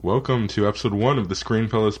Welcome to episode 1 of the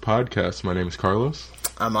Screenfellas podcast. My name is Carlos.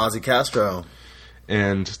 I'm Ozzy Castro.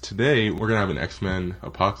 And today we're going to have an X-Men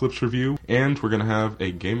Apocalypse review, and we're going to have a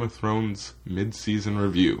Game of Thrones mid-season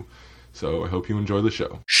review. So I hope you enjoy the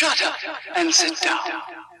show. Shut up and sit down.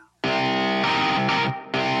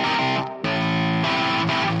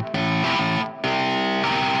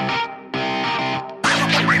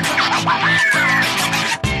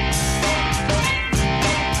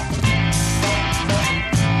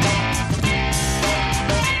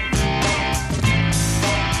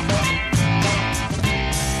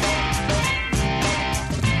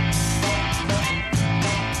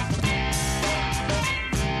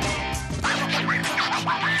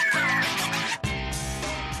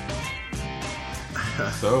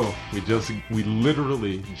 So, we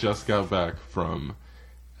literally just got back from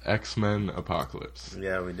X-Men Apocalypse.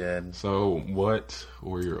 Yeah, we did. So, what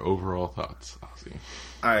were your overall thoughts, Ozzy?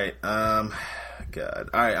 Alright, God.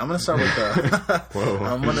 Alright, I'm gonna start with the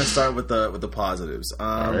I'm gonna start with the positives.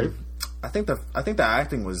 Alright. I think the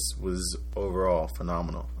acting was overall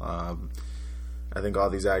phenomenal. I think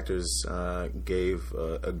all these actors gave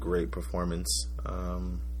a great performance.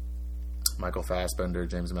 Michael Fassbender,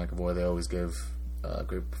 James McAvoy, they always give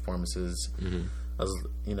great performances. Mm-hmm.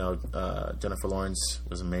 Jennifer Lawrence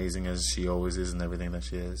was amazing, as she always is in everything that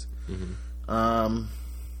she is. Mm-hmm.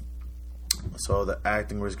 So the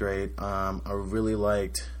acting was great. I really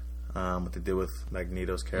liked what they did with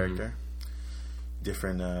Magneto's character.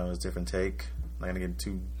 Mm-hmm. It was a different take. I'm not gonna get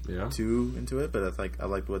too into it, but I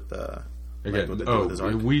liked what the.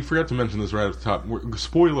 We forgot to mention this right at the top. We're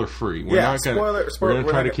spoiler free. We're not gonna. We're gonna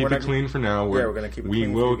try to keep it clean for now. We're gonna keep it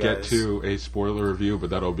clean. We will get to a spoiler review, but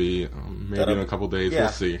that'll be maybe in a couple days. Yeah. We'll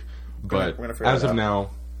see. But we're gonna as of now,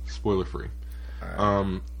 spoiler free.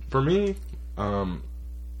 Right. For me, I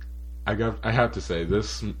have to say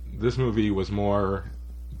this movie was more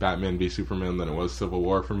Batman v Superman than it was Civil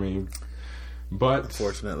War for me. But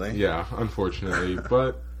unfortunately,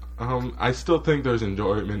 but. I still think there's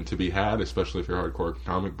enjoyment to be had, especially if you're a hardcore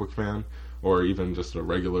comic book fan, or even just a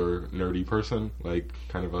regular nerdy person, like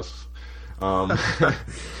kind of us.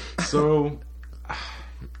 So,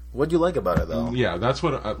 what do you like about it, though? Yeah, that's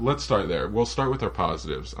what. Let's start there. We'll start with our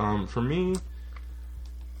positives. For me,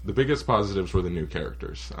 the biggest positives were the new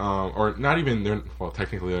characters, or not even.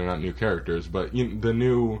 Technically they're not new characters, but the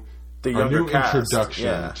new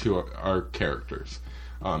introduction to our characters.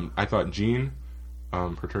 I thought Jean.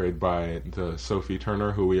 Portrayed by the Sophie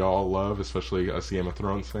Turner, who we all love, especially us Game of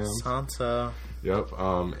Thrones fans. Sansa. Yep.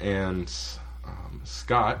 And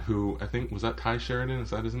Scott, who I think, was that Ty Sheridan?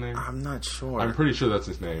 Is that his name? I'm not sure. I'm pretty sure that's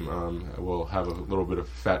his name. We'll have a little bit of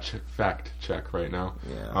fact check right now.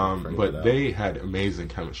 Yeah. But they had amazing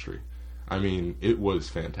chemistry. I mean, it was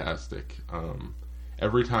fantastic.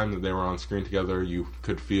 Every time that they were on screen together, you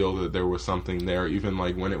could feel that there was something there, even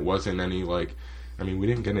like when it wasn't any we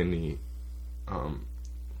didn't get any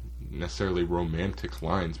necessarily romantic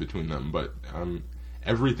lines between them, but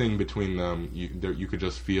everything between them, you could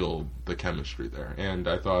just feel the chemistry there, and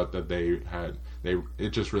I thought that it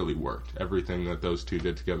just really worked. Everything that those two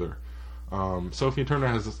did together. Sophie Turner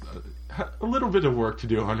has a little bit of work to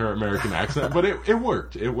do on her American accent, but it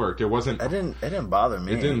worked. It worked. It wasn't. It didn't bother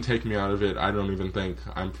me. It didn't take me out of it. I don't even think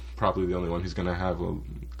I'm probably the only one who's going to have a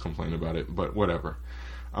complaint about it, but whatever.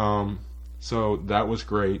 So that was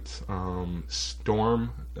great.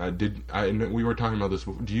 Storm, we were talking about this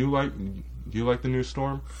before. Do you like the new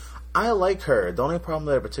Storm? I like her. The only problem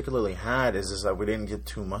that I particularly had is that we didn't get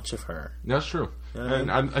too much of her. That's true. You know and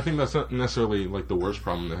I think that's not necessarily like the worst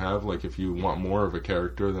problem to have. Like if you want more of a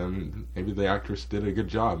character, then maybe the actress did a good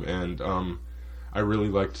job. And I really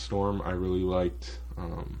liked Storm. I really liked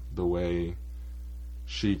the way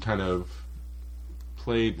she kind of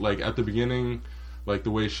played, like at the beginning, like the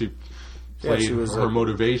way she played her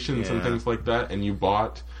motivations and things like that, and you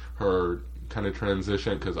bought her kind of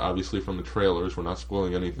transition, because obviously from the trailers, we're not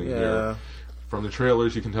spoiling anything here. From the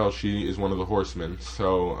trailers, you can tell she is one of the Horsemen.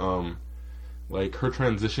 So, like her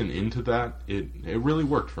transition into that, it really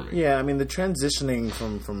worked for me. Yeah, I mean the transitioning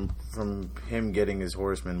from him getting his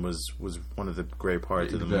Horseman was one of the great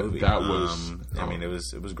parts of the movie. That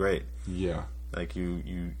was, it was great. Yeah. Like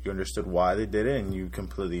you understood why they did it, and you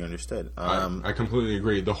completely understood. I completely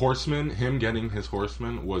agree. The Horseman, him getting his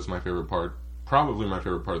Horseman, was my favorite part. Probably my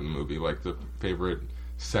favorite part of the movie, like the favorite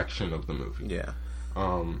section of the movie. Yeah.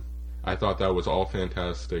 I thought that was all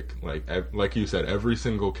fantastic. Like you said, every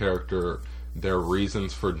single character, their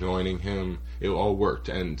reasons for joining him, it all worked.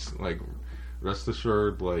 And like, rest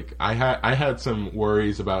assured, like I had some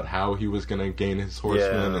worries about how he was going to gain his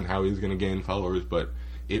Horsemen and how he was going to gain followers, but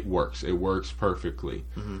it works. It works perfectly.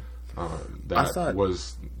 Mm-hmm. That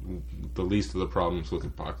was the least of the problems with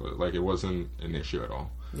Apocalypse. Like, it wasn't an issue at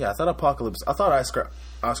all. Yeah, I thought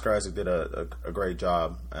Oscar Isaac did a great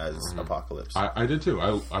job as Apocalypse. I did too.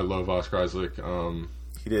 I love Oscar Isaac.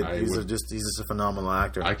 He did. He's just a phenomenal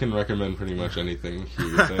actor. I can recommend pretty much anything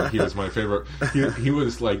he was in. He was my favorite. He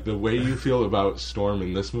was like, the way you feel about Storm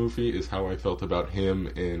in this movie is how I felt about him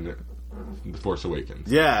in The Force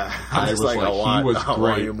Awakens. Yeah, I was like, he was great,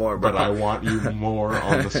 want you more, but I want you more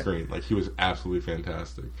on the screen. Like, he was absolutely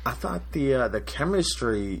fantastic. I thought the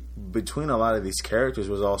chemistry between a lot of these characters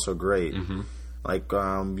was also great. Mm-hmm. Like,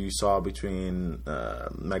 you saw between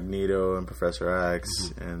Magneto and Professor X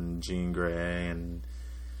and Jean Grey and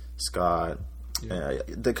Scott. Yeah.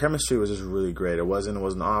 The chemistry was just really great. It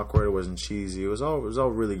wasn't awkward. It wasn't cheesy. It was all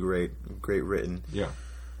really great written. Yeah.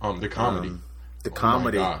 The comedy. The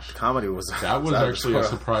comedy was actually a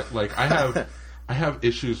surprise. Like, I have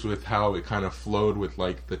issues with how it kind of flowed with,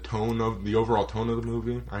 like, the overall tone of the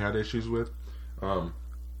movie. I had issues with,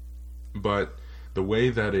 but the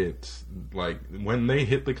way that it's, like, when they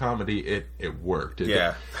hit the comedy, it worked.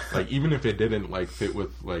 Like, even if it didn't, like, fit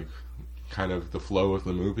with, like, kind of the flow of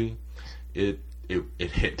the movie, it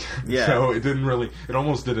hit. Yeah. So it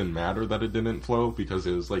almost didn't matter that it didn't flow, because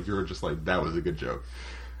it was like, you were just like, that was a good joke.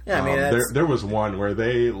 Yeah, I mean, there was one where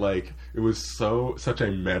they, like, it was such a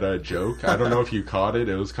meta joke. I don't know if you caught it.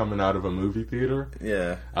 It was coming out of a movie theater.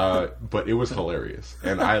 Yeah. But it was hilarious,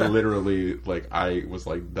 and I literally, like, I was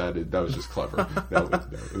like, that was just clever. That was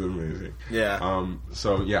amazing. Yeah.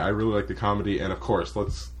 So yeah, I really like the comedy, and of course,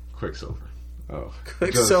 Quicksilver. Oh,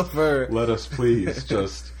 Quicksilver. Let us please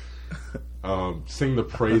just sing the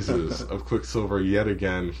praises of Quicksilver yet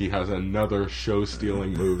again. He has another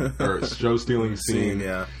show-stealing scene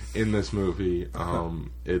in this movie. I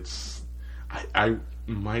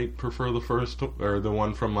might prefer the first, or the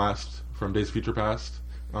one from Days of Future Past,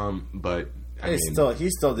 but he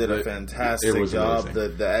still did a fantastic job.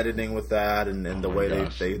 The editing with that and the way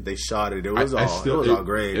they shot it. It was all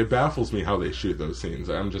great. It baffles me how they shoot those scenes.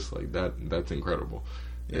 I'm just like, that's incredible.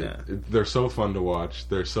 Yeah, they're so fun to watch.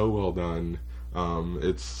 They're so well done.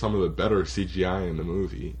 It's some of the better CGI in the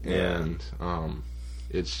movie, and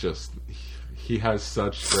it's just, he has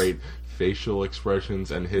such great facial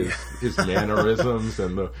expressions and his mannerisms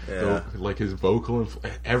and the like, his vocal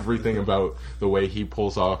everything about the way he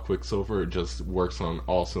pulls off Quicksilver just works on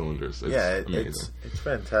all cylinders. It's amazing. It's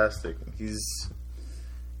fantastic. He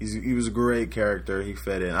was a great character. He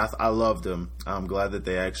fit in. I loved him. I'm glad that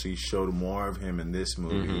they actually showed more of him in this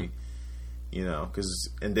movie. You know, because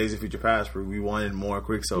in Days of Future Past, we wanted more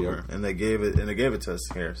Quicksilver, and they gave it to us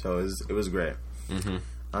here. So it was great.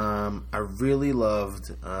 I really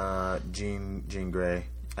loved Jean Grey.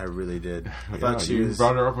 I really did. I thought you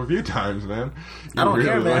brought her up a few times, man. I don't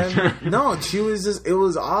care, man. No, she was just. It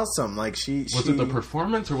was awesome. Like, was it the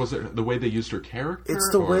performance, or was it the way they used her character? It's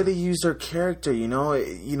the way they used her character. You know,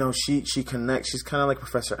 she connects. She's kind of like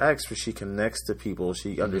Professor X, where she connects to people.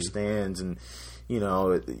 She understands, and you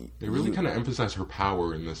know, they really kind of emphasize her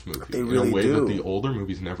power in this movie. They really in a way do. that the older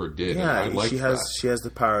movies never did. Yeah, and I she has the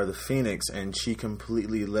power of the Phoenix, and she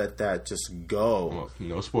completely let that just go. Well,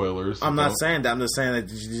 no spoilers. I'm not saying that. I'm just saying that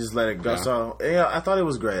you just let it go. Yeah. So yeah, I thought it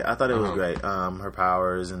was great. It was great. Her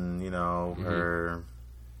powers and, you know,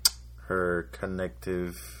 her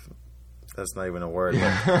connective. That's not even a word.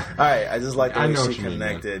 But, all right, I just like the way she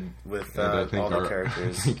connected with all the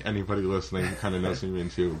characters. I think anybody listening kind of knows what you mean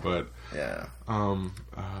too. But yeah,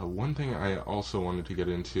 one thing I also wanted to get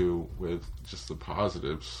into with just the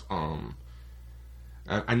positives.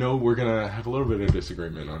 I know we're gonna have a little bit of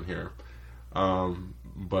disagreement on here,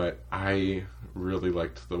 but I really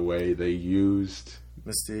liked the way they used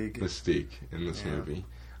Mystique in this movie.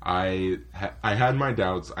 I had my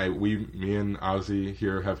doubts. Me and Ozzy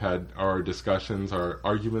here have had our discussions, our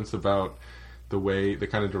arguments about the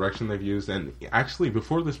kind of direction they've used. And actually,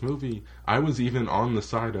 before this movie, I was even on the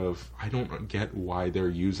side of, I don't get why they're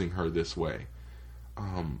using her this way.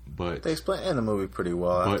 But they explain in the movie pretty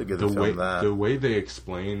well. I have to give the film that. The way they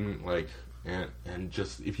explain, like, and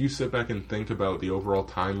just, if you sit back and think about the overall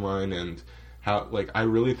timeline and how, like, I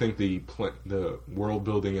really think the world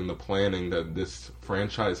building and the planning that this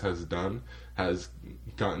franchise has done has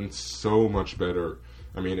gotten so much better.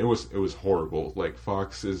 I mean, it was horrible. Like,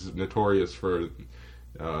 Fox is notorious for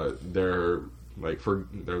their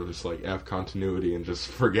just like F continuity and just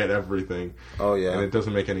forget everything. Oh yeah, and it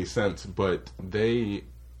doesn't make any sense. But they,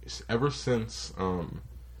 ever since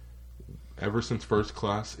First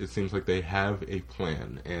Class, it seems like they have a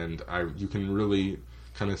plan, and you can really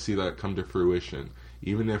kind of see that come to fruition.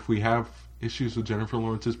 Even if we have issues with Jennifer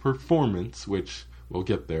Lawrence's performance, which we'll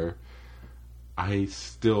get there, I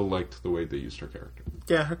still liked the way they used her character.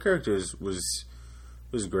 Yeah, her character was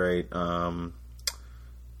great. You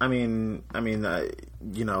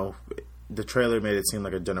know, the trailer made it seem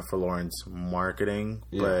like a Jennifer Lawrence marketing,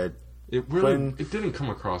 but it didn't come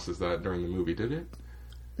across as that during the movie, did it?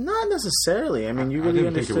 Not necessarily. I mean, you really didn't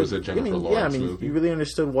understood. think it was a Jennifer Lawrence movie. You really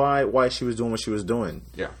understood why she was doing what she was doing.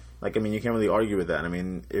 Yeah. Like, I mean, you can't really argue with that. I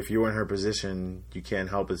mean, if you were in her position, you can't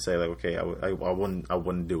help but say, like, okay, I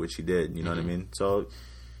wouldn't do what she did. You know what I mean? So,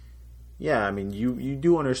 yeah, I mean, you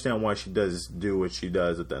do understand why she does do what she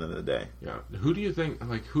does at the end of the day. Yeah. Who do you think,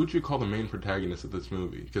 like, who do you call the main protagonist of this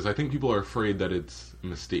movie? Because I think people are afraid that it's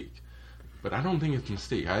Mystique. But I don't think it's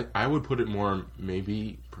Mystique. I would put it more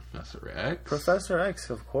maybe Professor X. Professor X,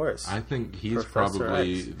 of course. I think he's Professor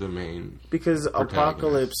probably X. the main because protagonist.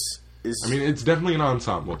 Apocalypse is... I mean, it's definitely an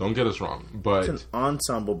ensemble. Don't get us wrong. But it's an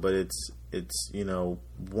ensemble, but it's you know,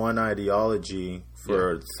 one ideology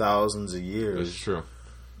for thousands of years. It's true.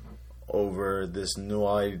 Over this new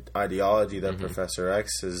ideology that Professor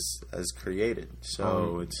X has created.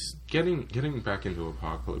 So it's... Getting back into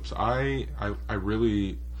Apocalypse, I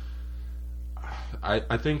really...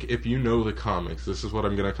 I think if you know the comics, this is what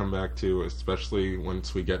I'm going to come back to, especially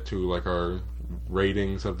once we get to like our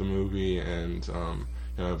ratings of the movie and kind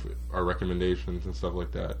of our recommendations and stuff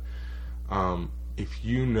like that. If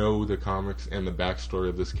you know the comics and the backstory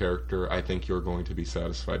of this character, I think you're going to be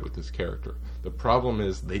satisfied with this character. The problem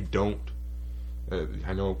is they don't.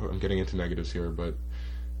 I know I'm getting into negatives here, but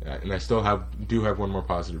and I still do have one more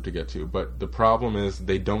positive to get to. But the problem is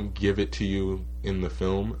they don't give it to you in the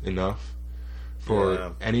film enough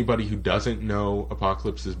for anybody who doesn't know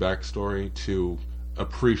Apocalypse's backstory to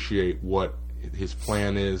appreciate what his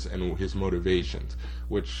plan is and his motivations.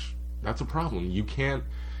 Which that's a problem. You can't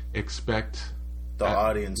expect the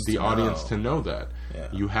audience to know that. Yeah.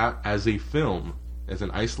 You have, as a film, as an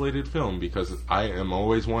isolated film, because I am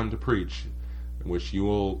always one to preach, which you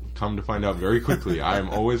will come to find out very quickly. I am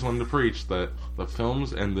always one to preach that the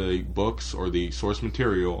films and the books or the source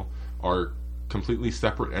material are completely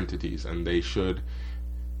separate entities, and they should,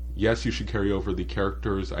 yes, you should carry over the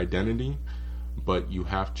character's identity, but you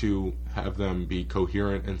have to have them be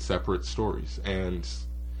coherent and separate stories. And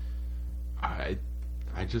I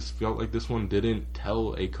just felt like this one didn't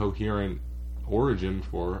tell a coherent origin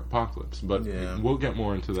for Apocalypse, but we'll get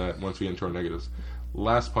more into that once we enter our negatives.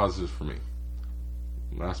 Last positive for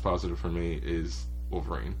me is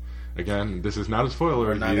Wolverine. Again, this is not a spoiler.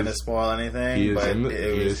 We're not going to spoil anything. He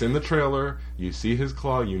is in the trailer. You see his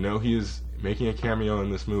claw. You know he is making a cameo in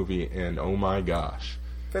this movie, and oh my gosh.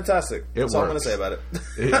 Fantastic. That's all I'm going to say about it.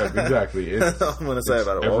 Yeah, exactly. That's all I'm going to say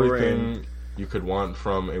about it. Everything Wolverine. You could want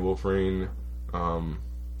from a Wolverine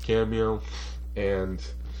cameo, and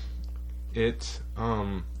it,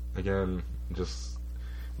 again, just,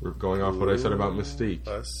 we're going off what I said about Mystique.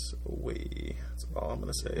 That's all I'm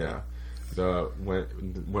going to say. Yeah.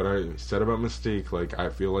 What I said about Mystique, like, I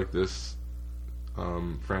feel like this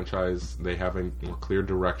franchise, they have a more clear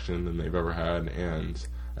direction than they've ever had, and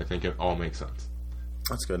I think it all makes sense.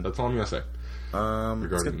 That's good. That's all I'm going to say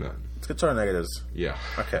regarding that. Let's get to our negatives. Yeah.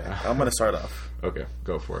 Okay, I'm going to start off. Okay,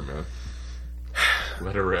 go for it, man.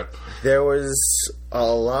 Let it rip. There was a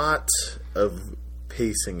lot of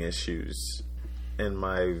pacing issues in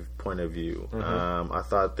my point of view. I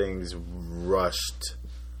thought things rushed.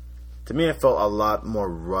 To me, it felt a lot more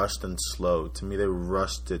rushed and slow. To me, they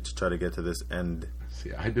rushed it to try to get to this end.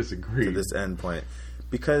 See, I disagree. To this end point,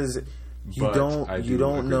 because you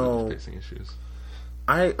don't know. Pacing issues.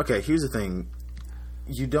 Okay. Here's the thing.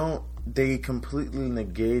 They completely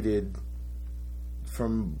negated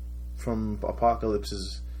from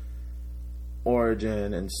Apocalypse's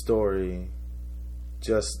origin and story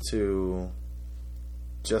just to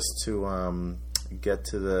get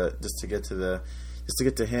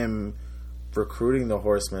to him recruiting the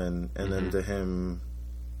Horsemen and then to him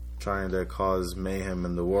trying to cause mayhem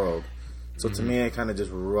in the world. So to me, I kind of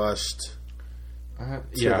just rushed to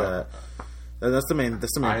that. That's the main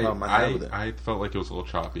problem I have with it. I felt like it was a little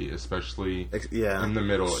choppy, especially in the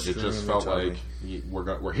middle. It just felt choppy.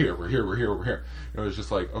 like we're here. It was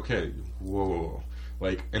just like, okay, whoa.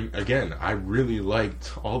 Like, and again, I really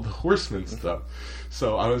liked all the Horseman stuff.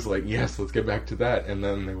 So I was like, yes, let's get back to that. And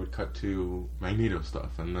then they would cut to Magneto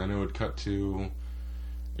stuff. And then it would cut to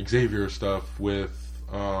Xavier stuff with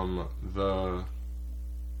Rose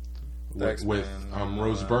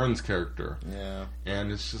Byrne's character. Yeah.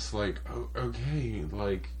 And it's just like, okay,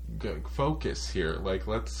 like, focus here. Like,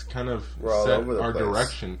 let's kind of set our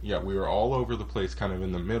direction. Yeah, we were all over the place kind of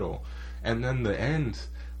in the middle. And then the end,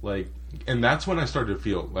 Like, and that's when I started to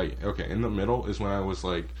feel like, okay, in the middle is when I was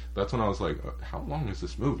like, that's when I was like, how long is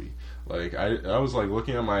this movie? Like, I was like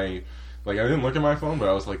looking at my, like, I didn't look at my phone, but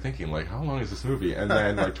I was like thinking, like, how long is this movie? And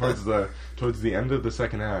then like towards the end of the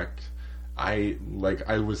second act, my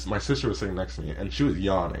sister was sitting next to me and she was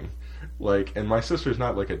yawning. Like, and my sister's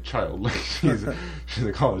not like a child. Like, she's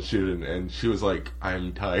a college student, and she was like,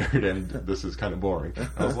 I'm tired and this is kind of boring.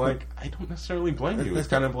 I was like, I don't necessarily blame you. It's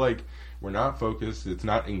kind of like, we're not focused. It's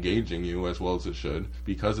not engaging you as well as it should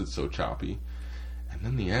because it's so choppy. And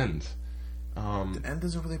then the end. The end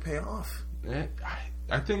doesn't really pay off.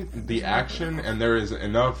 I think the action, and there is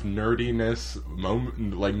enough nerdiness,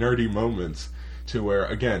 nerdy moments to where,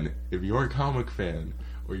 again, if you're a comic fan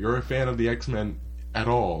or you're a fan of the X-Men at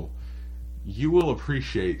all, you will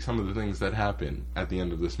appreciate some of the things that happen at the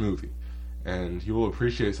end of this movie. And you will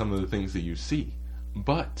appreciate some of the things that you see.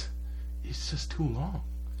 But it's just too long.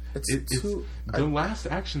 The last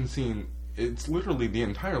action scene, it's literally the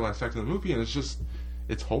entire last act of the movie, and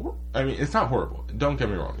it's horrible. I mean, it's not horrible. Don't get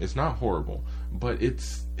me wrong. It's not horrible. But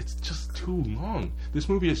it's just too long. This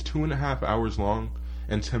movie is 2.5 hours long.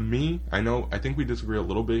 And to me, I think we disagree a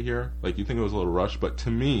little bit here. Like, you think it was a little rushed, but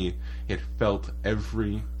to me, it felt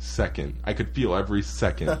every second. I could feel every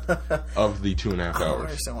second of the 2.5 hours. I don't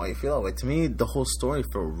understand why you feel that way. To me, the whole story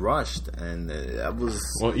felt rushed, and I was...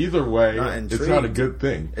 Well, either way, it's not a good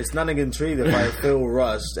thing. It's not a good treat if I feel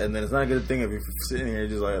rushed, and then it's not a good thing if you're sitting here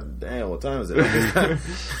just like, damn, what time is it?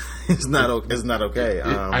 It's not okay.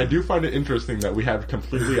 I do find it interesting that we have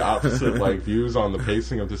completely opposite views on the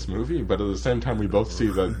pacing of this movie, but at the same time we both see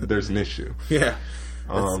that there's an issue. Yeah.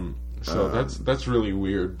 So that's really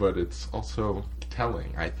weird, but it's also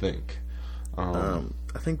telling, I think. I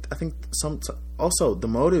think also the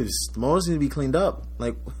motives need to be cleaned up.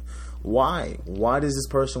 Like, why does this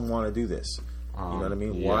person want to do this? You know what I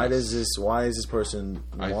mean? Yes. Why does this person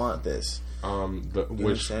want this?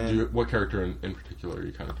 What character in particular are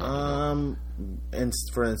you kind of talking about?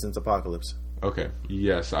 For instance, Apocalypse. Okay.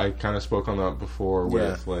 Yes, I kind of spoke on that before.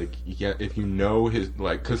 With if you know his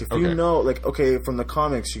you know, from the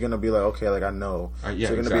comics, you're gonna be like, okay, I know. So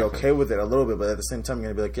you're gonna be okay with it a little bit, but at the same time,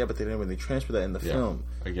 you're gonna be like, yeah, but they didn't really transfer that in the film.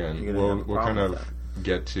 Again, we'll kind of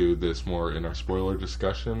get to this more in our spoiler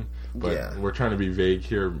discussion, but we're trying to be vague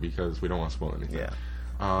here because we don't want to spoil anything. Yeah.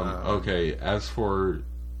 Okay. As for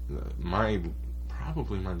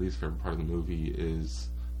probably my least favorite part of the movie is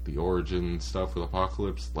the origin stuff with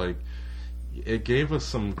Apocalypse. Like, it gave us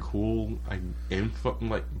some cool info,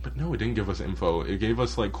 but no, it didn't give us info. It gave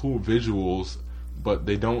us cool visuals, but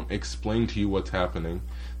they don't explain to you what's happening.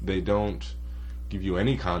 They don't give you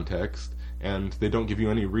any context, and they don't give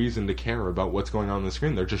you any reason to care about what's going on the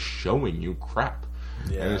screen. They're just showing you crap.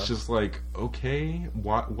 Yeah. And it's just okay,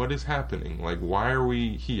 what is happening? Why are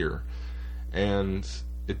we here? And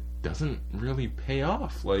it doesn't really pay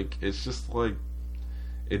off. It's just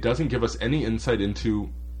it doesn't give us any insight into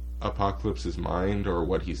Apocalypse's mind or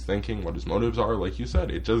what he's thinking, what his motives are. Like you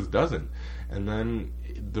said, it just doesn't. And then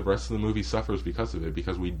the rest of the movie suffers because of it,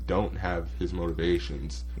 because we don't have his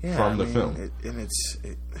motivations from the film.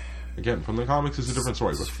 Again, from the comics it's a different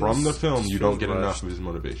story, but from the film you don't get enough of his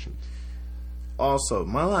motivations. Also,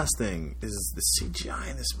 my last thing is the CGI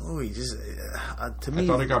in this movie. Just to me, I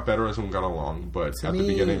thought it got better as we got along, but at the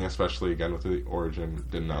beginning, especially again with the origin,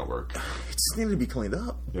 did not work. It just needed to be cleaned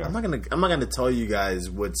up. Yeah. I'm not gonna tell you guys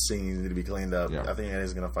what scenes need to be cleaned up. Yeah. I think you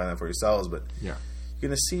guys are gonna find that for yourselves. But you're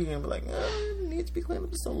gonna see, you're gonna be like, it needs to be cleaned up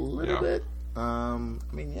just a little bit.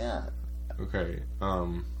 Okay.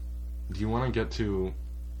 Do you want to get to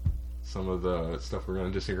some of the stuff we're gonna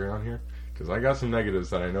disagree on here? Because I got some negatives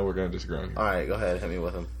that I know we're going to disagree on here. Alright, go ahead. Hit me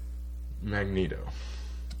with them. Magneto.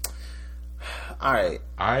 Alright.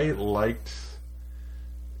 I liked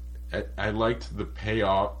the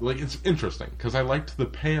payoff. It's interesting, because I liked the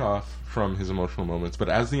payoff from his emotional moments, but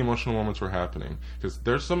as the emotional moments were happening, because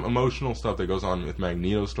there's some emotional stuff that goes on with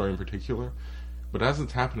Magneto's story in particular, but as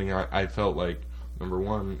it's happening, I felt number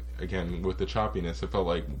one, again, with the choppiness, it felt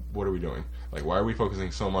what are we doing? Why are we focusing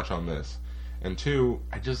so much on this? And two,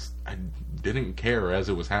 I didn't care as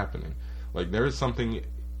it was happening. There is something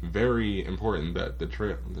very important that the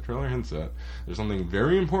trailer hints at. There's something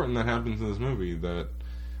very important that happens in this movie that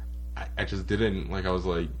I just didn't, I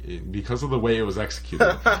was because of the way it was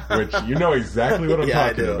executed, which you know exactly what I'm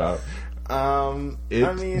talking about.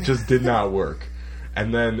 It just did not work.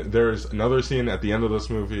 And then there's another scene at the end of this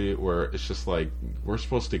movie where it's just we're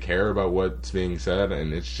supposed to care about what's being said,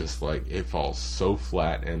 and it's just it falls so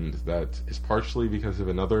flat, and that is partially because of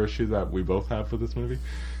another issue that we both have with this movie,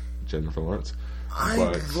 Jennifer Lawrence.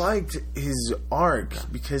 I liked his arc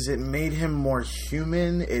because it made him more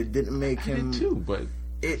human. It didn't make him... I did too, but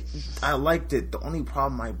I liked it. The only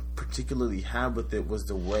problem I particularly had with it was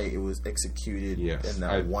the way it was executed in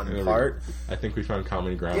that one part. I think we found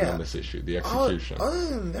common ground on this issue, the execution. Other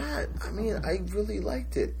than that, I mean, I really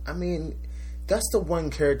liked it. I mean, that's the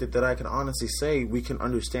one character that I can honestly say we can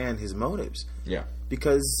understand his motives. Yeah.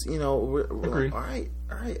 Because, you know, we're like,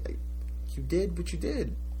 all right, you did what you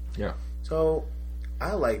did. Yeah. So,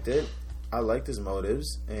 I liked it. I liked his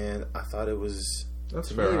motives, and I thought it was...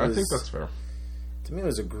 That's fair. I think that's fair. To me, it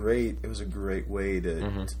was a great way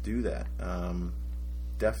to do that.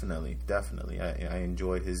 Definitely. I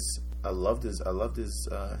enjoyed his. I loved his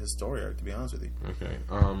story arc. To be honest with you. Okay.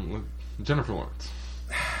 Jennifer Lawrence.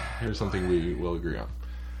 Here's something we will agree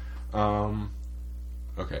on.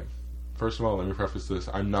 Okay. First of all, let me preface this.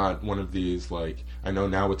 I'm not one of these, like, I know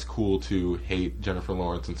now it's cool to hate Jennifer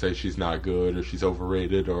Lawrence and say she's not good or she's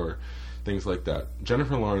overrated or things like that.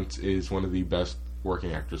 Jennifer Lawrence is one of the best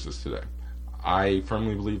working actresses today. I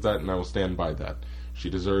firmly believe that, and I will stand by that.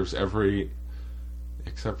 She deserves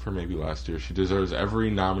except for maybe last year, she deserves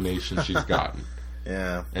every nomination she's gotten.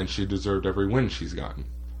 Yeah. And she deserved every win she's gotten.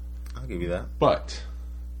 I'll give you that. But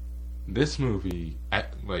this movie,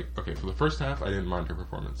 for the first half, I didn't mind her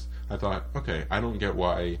performance. I thought, okay, I don't get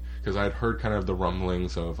why, because I had heard kind of the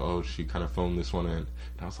rumblings of, she kind of phoned this one in. And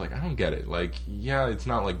I was like, I don't get it. Like, yeah, it's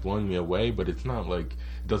not, like, blowing me away, but it's not, like,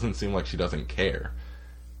 it doesn't seem like she doesn't care.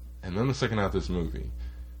 And then the second half of this movie,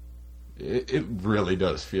 it really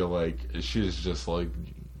does feel like she is just, like,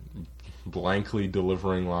 blankly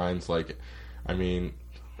delivering lines. Like, I mean,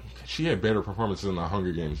 she had better performances in the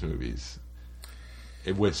Hunger Games movies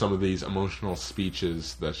with some of these emotional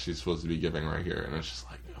speeches that she's supposed to be giving right here. And it's just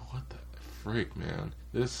like, what the frick, man?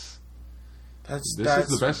 This is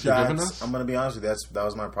the best you've given us? I'm going to be honest with you. That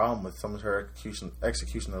was my problem with some of her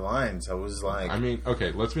execution of the lines. I was like... I mean,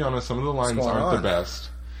 okay, let's be honest. Some of the lines aren't the best.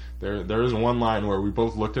 There is one line where we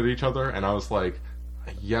both looked at each other, and I was like,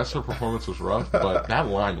 yes, her performance was rough, but that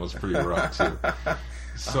line was pretty rough, too.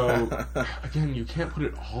 So, again, you can't put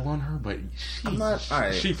it all on her, but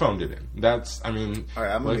she phoned it in. That's, I mean,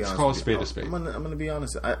 let's call a spade a spade. I'm going to be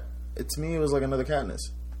honest. To me, it was like another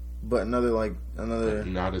Katniss. But another...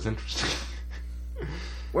 Not as interesting.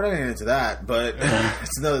 We're not getting into that, but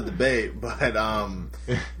it's another debate. But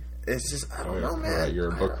it's just, I don't know, man. Right, you're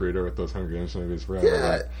a book reader with those Hunger Games movies forever. Yeah,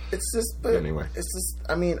 right? it's just... But anyway. It's just...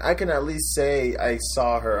 I mean, I can at least say I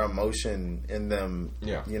saw her emotion in them.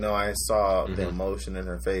 Yeah. You know, I saw the emotion in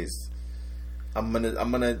her face. I'm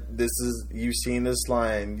gonna... This is... You've seen this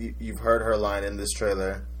line. You've heard her line in this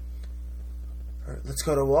trailer. Let's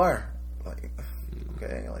go to war. Like...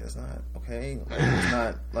 Okay, like it's not okay. Like, it's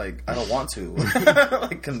not like I don't want to.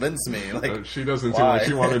 Like convince me. Like she doesn't do what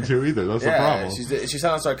she wanted to either. That's the problem. She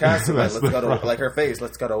sounds sarcastic. Like, let's go to like her face.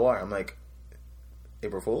 Let's go to war. I'm like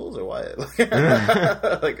April Fools or what?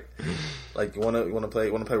 like you want to play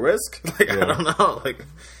Risk? Like I don't know. Like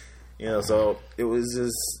so it was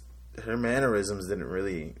just her mannerisms didn't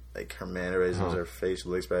really like her mannerisms, her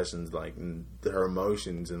facial expressions, like her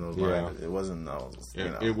emotions in those lines. It wasn't those.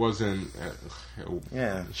 It wasn't.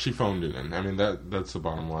 She phoned it in. I mean that's the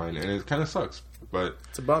bottom line, and it kind of sucks. But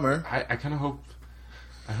it's a bummer. I kind of hope.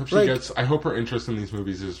 I hope she gets. I hope her interest in these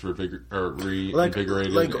movies is reinvigorated. Like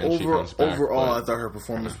and she comes back, overall, I thought her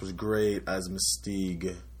performance was great as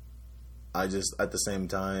Mystique. I just at the same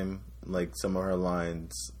time, like some of her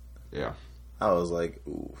lines. Yeah. I was like,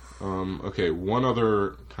 oof. Okay, one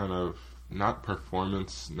other kind of, not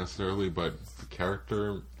performance necessarily, but the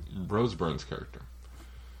character, Rose Byrne's character.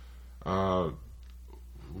 What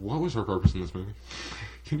was her purpose in this movie?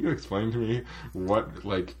 Can you explain to me what,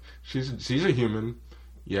 like, she's a human,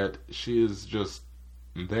 yet she is just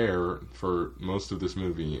there for most of this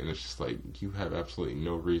movie, and it's just like, you have absolutely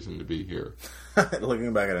no reason to be here.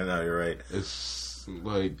 Looking back at it now, you're right. It's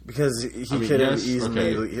like because he could have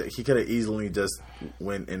easily just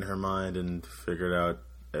went in her mind and figured out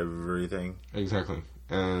everything. Exactly,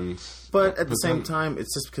 but at the same time,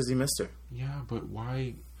 it's just because he missed her. Yeah, but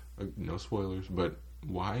why? No spoilers, but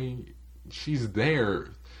why? She's there.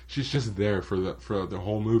 She's just there for the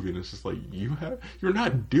whole movie, and it's just like you're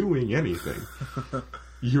not doing anything.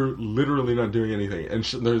 You're literally not doing anything, and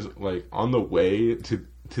there's like on the way to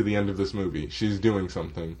the end of this movie, she's doing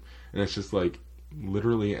something, and it's just like.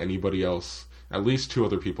 Literally anybody else, at least two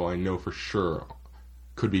other people I know for sure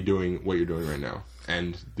could be doing what you're doing right now,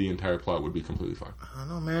 and the entire plot would be completely fine. I don't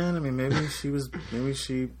know, man. I mean, maybe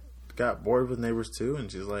she got bored with Neighbors 2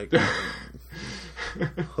 and she's like,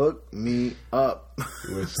 hook me up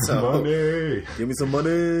with some money. Give me some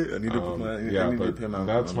money. I need to pay my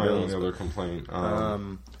that's my only other complaint.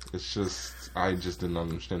 It's just I just didn't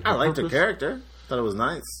understand. I liked the character. Thought it was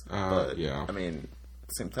nice. But, yeah. I mean.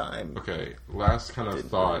 the same time, Okay, last kind of Didn't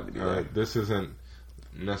thought. really be there. This isn't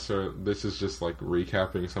necessarily. This is just like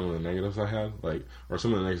recapping some of the negatives I had, like, or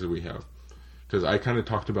some of the negatives we have, because I kind of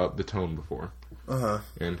talked about the tone before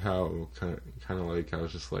and how kind of like I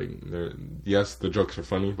was just like, yes, the jokes are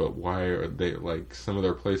funny, but why are they like some of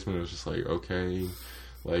their placement was just like, okay,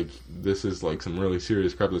 like this is like some really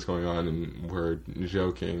serious crap that's going on, and we're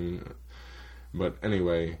joking, but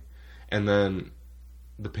anyway, and then.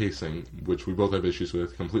 The pacing, which we both have issues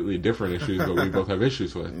with, completely different issues, but we both have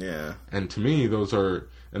issues with. Yeah. And to me, those are,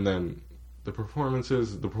 and then the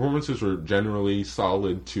performances were generally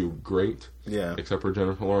solid to great. Yeah. Except for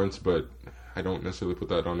Jennifer Lawrence, but I don't necessarily put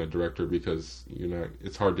that on a director because,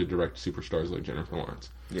 it's hard to direct superstars like Jennifer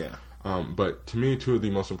Lawrence. Yeah. But to me, two of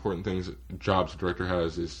the most important jobs a director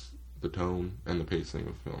has is the tone and the pacing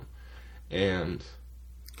of film. And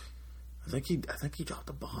I think he dropped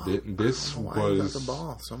the ball. This I don't know why he was dropped the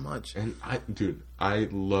ball so much. And I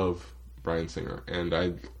love Bryan Singer, and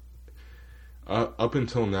up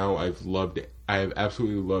until now I have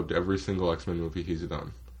absolutely loved every single X-Men movie he's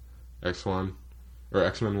done. X1 or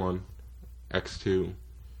X-Men 1, X2,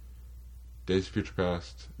 Days of Future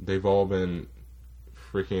Past. They've all been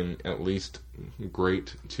freaking at least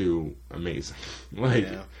great to amazing.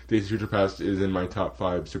 Days of Future Past is in my top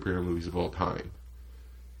 5 superhero movies of all time.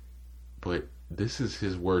 But this is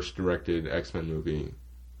his worst directed X-Men movie.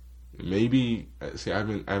 Maybe I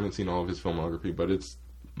haven't seen all of his filmography, but it's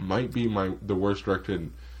might be the worst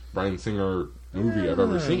directed Bryan Singer movie I've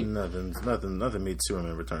ever seen. Nothing beats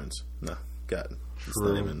Superman Returns. No, God.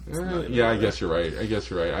 True. I guess you're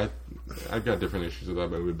right. I've got different issues with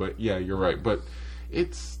that movie, but yeah, you're right. But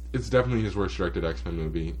it's definitely his worst directed X-Men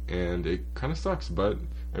movie, and it kind of sucks. But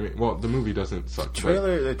I mean, well, the movie doesn't suck.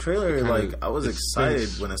 The trailer, like I was excited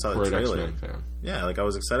when I saw the trailer. An X-Men fan. Yeah, like I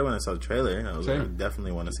was excited when I saw the trailer. I was like, I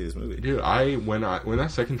definitely want to see this movie. Dude, when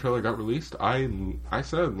that second trailer got released, I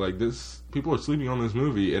said like this. People are sleeping on this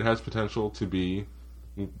movie. It has potential to be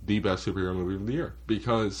the best superhero movie of the year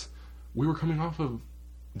because we were coming off of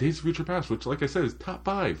Days of Future Past, which, like I said, is top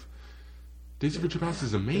 5. Days of Future Past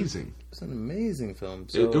is amazing. It's an amazing film.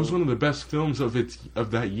 So it was one of the best films of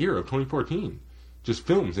that year of 2014. Just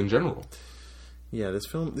films in general. Yeah, this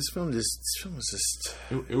film was just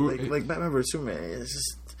like Batman vs Superman. It's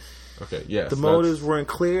just okay. Yeah, the motives weren't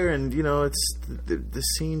clear, and it's the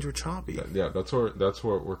scenes were choppy. That's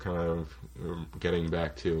what we're kind of getting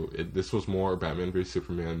back to. This was more Batman vs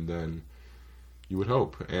Superman than you would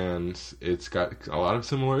hope, and it's got a lot of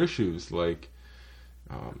similar issues like.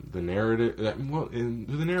 The narrative,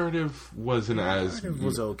 the narrative wasn't as. The narrative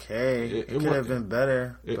was okay. It could have been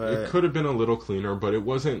better. It could have been a little cleaner, but it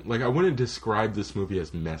wasn't like I wouldn't describe this movie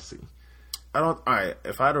as messy. All right,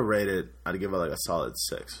 if I had to rate it, I'd give it like a solid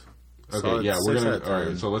 6. Okay, yeah, we're gonna. All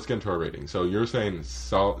right, so let's get into our rating. So you're saying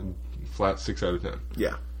flat 6 out of 10.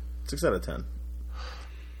 Yeah, 6 out of 10.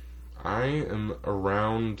 I am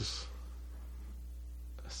around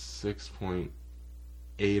 6.8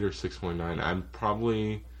 or 6.9. I'm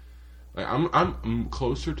probably like I'm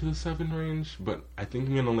closer to the 7 range, but I think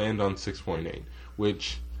I'm gonna land on 6.8,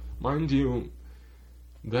 which, mind you,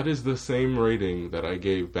 that is the same rating that I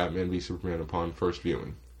gave Batman v Superman upon first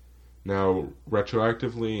viewing. Now,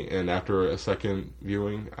 retroactively and after a second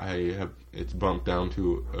viewing, it's bumped down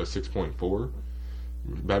to a 6.4,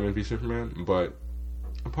 Batman v Superman. But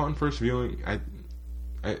upon first viewing,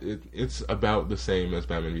 it's about the same as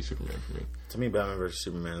Batman v Superman for me. To me, Batman vs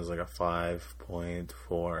Superman is like a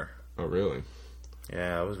 5.4. Oh, really?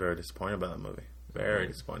 Yeah, I was very disappointed by that movie. Very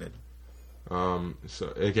disappointed.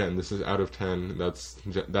 So again, this is out of 10. That's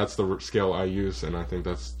the scale I use, and I think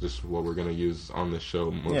that's just what we're going to use on this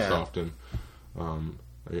show most often.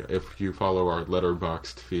 If you follow our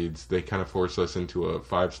Letterboxd feeds, they kind of force us into a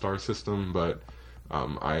 5-star system, but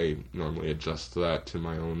I normally adjust that to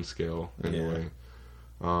my own scale anyway.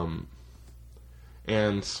 Yeah.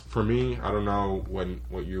 And for me, I don't know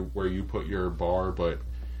where you put your bar, but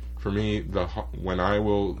for me, when I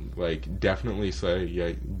will definitely say,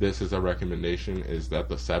 yeah, this is a recommendation, is that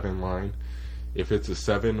the 7 line. If it's a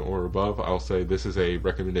 7 or above, I'll say this is a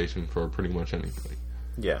recommendation for pretty much anything.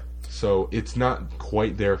 Yeah. So it's not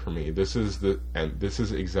quite there for me. This is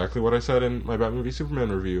exactly what I said in my Batman v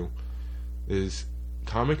Superman review. Is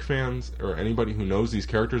comic fans or anybody who knows these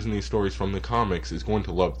characters and these stories from the comics is going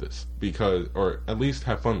to love this, or at least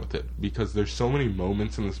have fun with it, because there's so many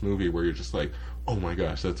moments in this movie where you're just like, oh my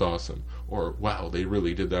gosh, that's awesome, or wow, they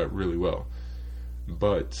really did that really well.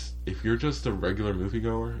 But if you're just a regular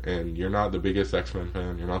moviegoer and you're not the biggest X-Men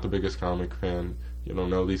fan, you're not the biggest comic fan, you don't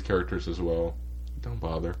know these characters as well, don't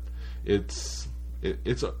bother. It's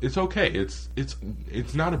it's okay.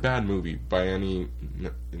 It's not a bad movie by any,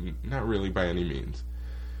 not really by any means,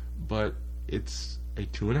 but it's a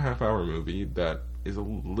 2.5 hour movie that is a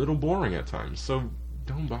little boring at times. So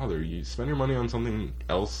don't bother. You spend your money on something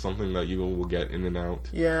else, something that you will get in and out.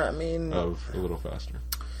 Yeah, I mean, of a little faster.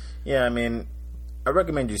 Yeah, I mean, I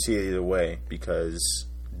recommend you see it either way because,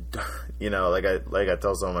 like I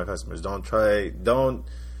tell some of my customers, don't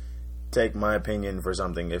take my opinion for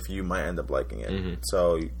something if you might end up liking it. Mm-hmm.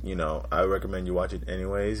 So, I recommend you watch it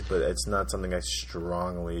anyways, but it's not something I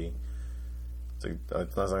strongly... It's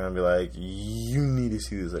not something I'm going to be like, you need to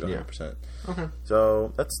see this 100%. Okay.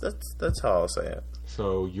 So, that's how I'll say it.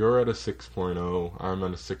 So, you're at a 6.0, I'm at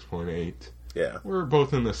a 6.8. Yeah. We're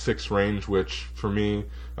both in the 6 range, which, for me,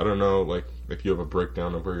 I don't know, if you have a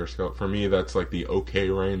breakdown of where your scale... For me, that's, the okay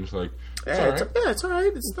range, it's alright. It's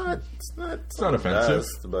not offensive,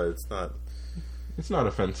 best, but it's not. It's not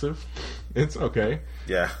offensive. It's okay.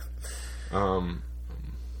 Yeah.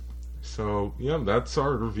 So that's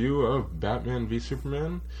our review of Batman v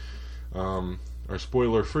Superman. Our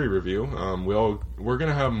spoiler-free review. We're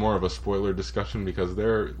gonna have more of a spoiler discussion because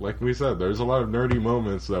like we said, there's a lot of nerdy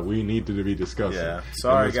moments that we need to be discussing. Yeah.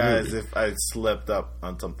 Sorry, guys, if I slipped up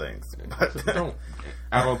on some things.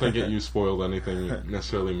 I don't think you spoiled anything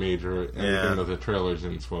necessarily major. Anything that the trailers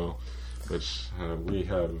didn't spoil, which we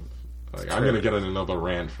have. I'm gonna get in another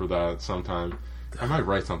rant for that sometime. I might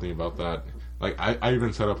write something about that. I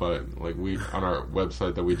even set up on our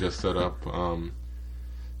website that we just set up,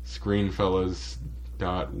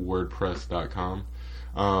 screenfellas.wordpress.com.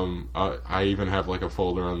 I even have a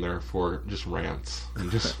folder on there for just rants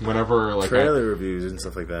and just whenever trailer reviews and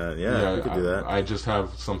stuff like that. Yeah, we could do that. I just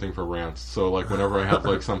have something for rants. So whenever I have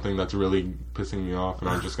something that's really pissing me off and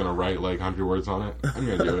I'm just gonna write 100 words on it, I'm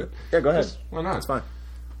gonna do it. Yeah, go ahead. Why not? It's fine.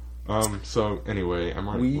 So anyway, I'm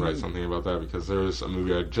going to write something about that because there's a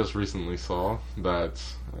movie I just recently saw that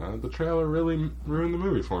the trailer really ruined the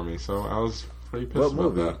movie for me. So I was pretty pissed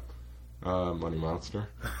about that. Money Monster.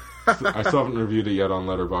 I still haven't reviewed it yet on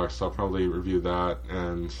Letterboxd, so I'll probably review that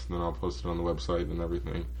and then I'll post it on the website and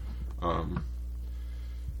everything.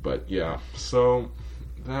 But yeah, so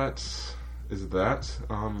that is that.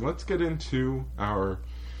 Let's get into our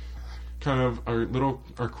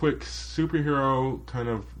quick superhero kind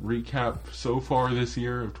of recap so far this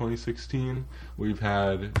year of 2016. We've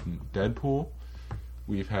had Deadpool,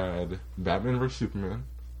 we've had Batman vs Superman,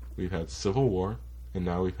 we've had Civil War, and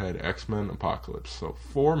now we've had X-Men Apocalypse. So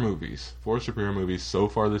 4 superhero movies so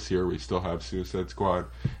far this year. We still have Suicide Squad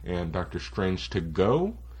and Doctor Strange to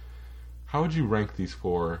go. How would you rank these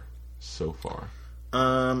 4 so far?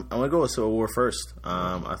 I'm gonna go with Civil War first.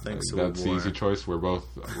 I think Civil War. That's the easy choice. We're both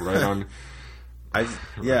right on. I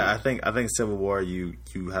think Civil War. You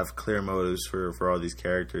have clear motives for all these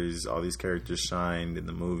characters. All these characters shined in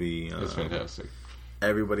the movie. It's fantastic.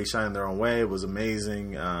 Everybody shined in their own way. It was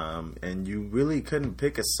amazing, and you really couldn't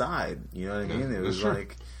pick a side. You know what I mean? It was you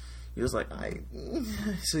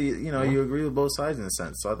agree with both sides in a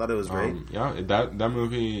sense. So I thought it was great. That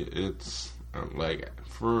movie. It's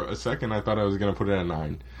for a second, I thought I was going to put it at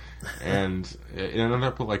 9. And it ended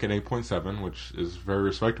up with an 8.7, which is very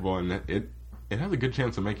respectable. And it has a good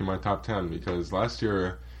chance of making my top 10 because last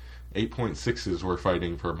year, 8.6s were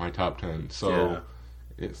fighting for my top 10. So,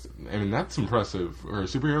 that's impressive. For a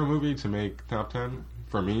superhero movie to make top 10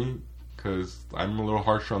 for me, because I'm a little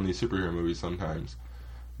harsh on these superhero movies sometimes.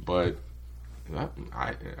 But...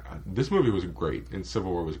 this movie was great, and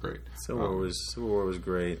Civil War was great. Civil War was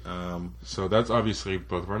great. So that's obviously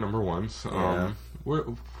both of our number ones. I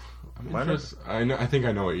think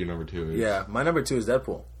I know what your number 2 is. Yeah, my number 2 is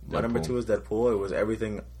Deadpool. My number 2 is Deadpool. It was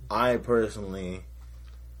everything I personally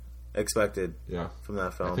expected from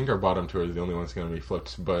that film. I think our bottom 2 is the only one's going to be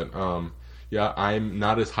flipped, but I'm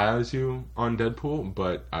not as high as you on Deadpool,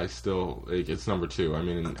 but I still it's number 2. I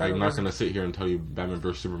mean, I'm not going to sit here and tell you Batman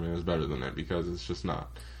vs Superman is better than it because it's just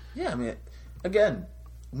not. Yeah, I mean, again,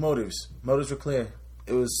 motives were clear.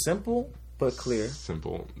 It was simple but clear.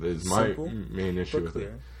 Simple is my main issue with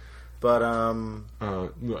it. But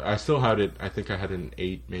I still had it. I think I had an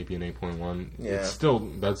 8, maybe an 8.1. Yeah, it's still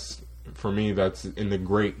for me. That's in the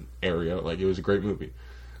great area. It was a great movie.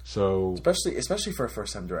 So especially for a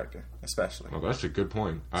first-time director, especially. Well, that's a good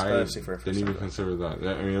point. Especially for a didn't even consider that.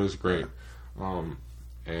 I mean, it was great.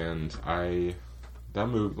 That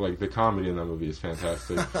movie, the comedy in that movie is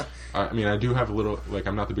fantastic. I mean, I do have a little,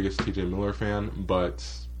 I'm not the biggest T.J. Miller fan, but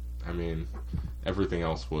I mean, everything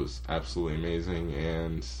else was absolutely amazing,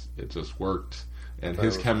 and it just worked. And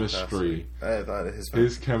his chemistry, I thought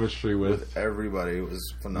his chemistry with everybody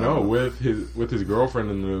was phenomenal. No, with his girlfriend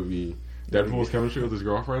in the movie. Deadpool's chemistry with his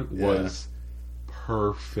girlfriend was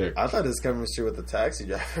perfect. I thought his chemistry with the taxi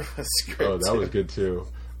driver was great. Oh, that was good too.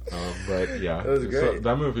 But yeah, it was great. So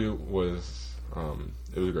that movie was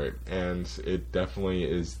it was great, and it definitely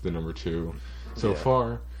is the number 2 so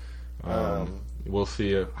far. We'll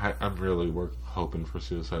see. I'm really hoping for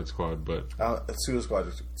Suicide Squad, but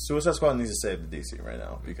Suicide Squad needs to save the DC right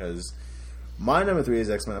now, because my number 3 is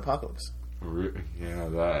X-Men Apocalypse. Yeah,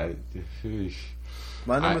 that.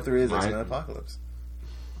 My number 3 is X-Men Apocalypse.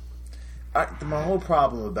 My whole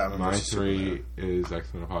problem with Batman my vs 3 Superman is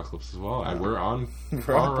X-Men Apocalypse as well. We're on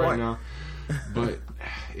We're on right point. now, but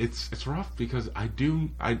it's rough because I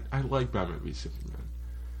like Batman v Superman.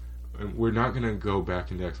 And we're not gonna go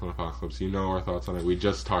back into X-Men Apocalypse. You know our thoughts on it. We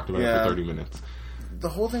just talked about it for 30 minutes. The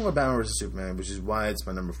whole thing with Batman vs Superman, which is why it's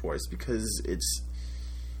my number 4, is because it's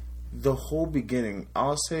the whole beginning.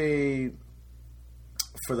 I'll say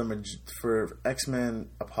for X-Men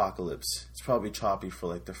Apocalypse, it's probably choppy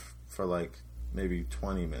for maybe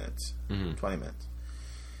 20 minutes. 20 minutes.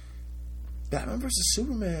 Batman vs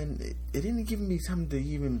Superman, it didn't give me time to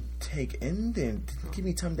even take in the... It didn't give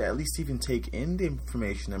me time to at least even take in the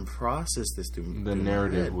information and process this. The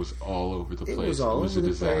narrative was all over the place. It was all over a the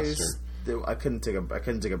disaster. place. I couldn't take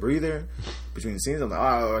a breather between the scenes. I'm like,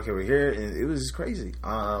 oh, okay, we're here, and it was just crazy.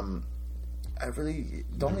 I really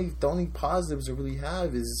the only positives I really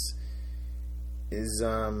have is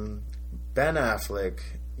Ben Affleck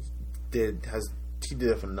did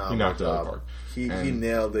a phenomenal job. He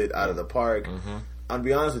nailed it out of the park. I'll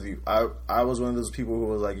be honest with you, I was one of those people who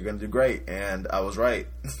was like, you're gonna do great, and I was right.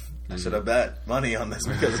 I should have bet money on this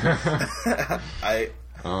because I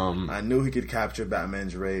knew he could capture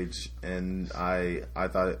Batman's rage, and I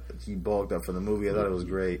thought he bulked up for the movie. I thought it was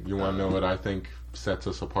great. You want to know what I think sets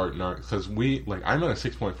us apart? Because I'm at a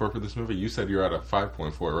 6.4 for this movie. You said you're at a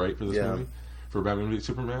 5.4, right, for this movie? For Batman v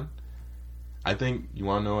Superman? I think, you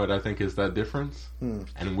want to know what I think is that difference?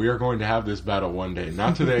 And we are going to have this battle one day.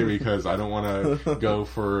 Not today, because I don't want to go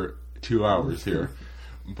for 2 hours here.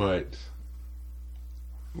 But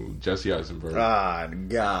Jesse Eisenberg.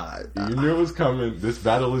 God. You knew it was coming. This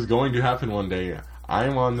battle is going to happen one day. I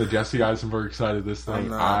am on the Jesse Eisenberg side of this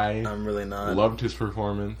thing. I'm really not. Loved his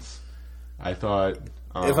performance. I thought...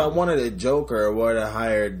 if I wanted a Joker, I would have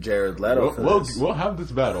hired Jared Leto for this. We'll have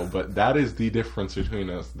this battle, but that is the difference between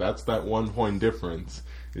us. That's that 1 point difference.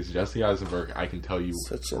 Is Jesse Eisenberg, I can tell you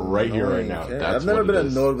right here, right now. I've never been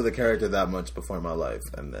annoyed with a character that much before in my life,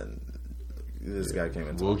 and then this guy came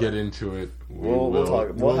into. We'll get into it. We'll talk.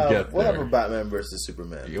 We'll have a Batman versus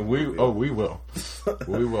Superman. We will. We will.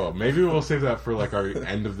 Maybe we'll save that for like our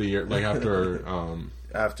end of the year, like after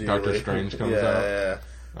Doctor Strange comes out. Yeah.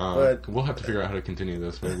 But we'll have to figure out how to continue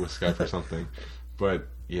this, maybe with Skype or something. But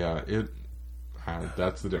yeah,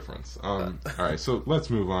 that's the difference. All right, so let's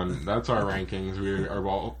move on. That's our rankings.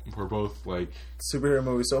 We're both like superhero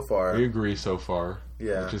movies so far. We agree so far,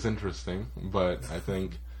 yeah, which is interesting. But I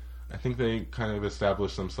think they kind of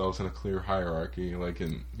established themselves in a clear hierarchy. You're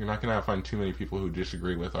not going to find too many people who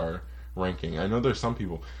disagree with our ranking. I know there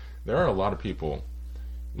are a lot of people,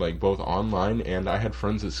 like both online and I had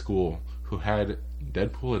friends at school who had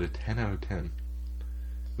Deadpool at a 10 out of 10,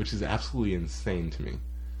 which is absolutely insane to me.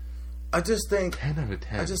 I just think 10 out of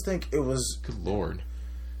 10. I just think it was. Good lord.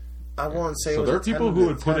 I won't say so it was there a are 10 people out who of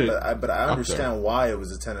would 10, put it, but I understand why it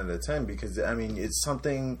was a 10 out of 10, because I mean it's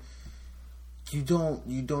something you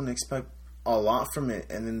don't expect a lot from it,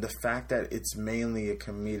 and then the fact that it's mainly a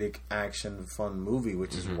comedic action fun movie,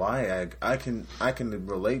 which is why I can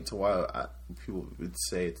relate to why people would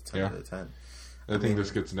say it's 10 out of 10. I think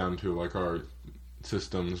this gets down to like our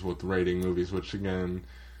systems with rating movies, which again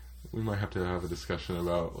we might have to have a discussion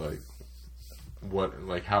about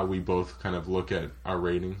how we both kind of look at our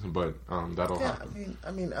ratings, but that'll happen.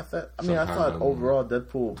 I thought overall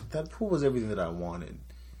Deadpool was everything that I wanted.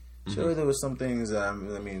 Sure, there was some things that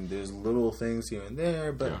there's little things here and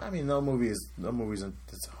there, but no movie is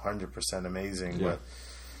 100% amazing. Yeah. But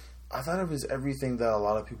I thought it was everything that a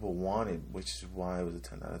lot of people wanted, which is why it was a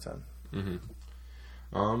 10 out of 10. Mm-hmm.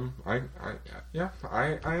 I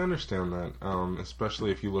understand that,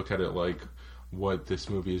 especially if you look at it like what this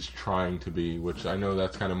movie is trying to be, which I know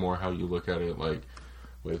that's kind of more how you look at it, like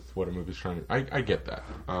with what a movie's trying to. I get that.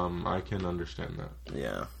 I can understand that.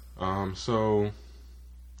 Yeah. So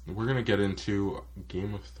we're gonna get into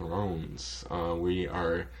Game of Thrones. We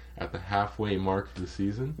are at the halfway mark of the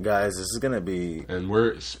season, guys. This is gonna be, and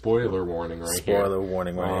we're spoiler warning right here. Spoiler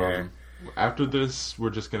warning right here. After this,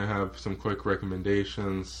 we're just going to have some quick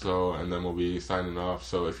recommendations, and then we'll be signing off.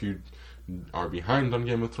 So if you are behind on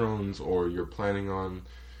Game of Thrones or you're planning on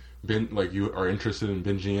like you are interested in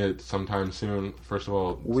binging it sometime soon, first of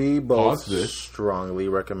all, We both pause this. strongly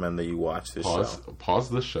recommend that you watch this show. Pause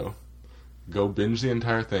this show. Go binge the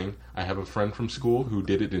entire thing. I have a friend from school who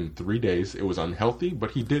did it in 3 days. It was unhealthy,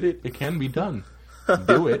 but he did it. It can be done.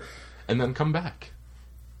 Do it, and then come back.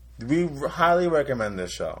 We highly recommend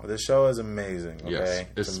this show. This show is amazing. Okay? Yes,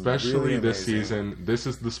 It's especially really this amazing. season. This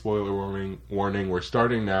is the spoiler warning. We're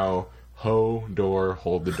starting now. Ho, door,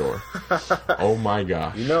 hold the door. Oh my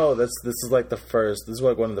gosh. You know, this is like the first. This is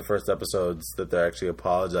like one of the first episodes that they're actually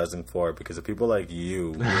apologizing for because of people like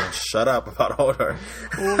you. Shut up about Hodor.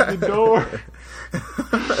 Hold the door.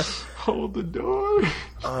 Hold the door.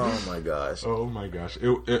 Oh my gosh. Oh my gosh.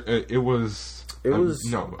 It was. It was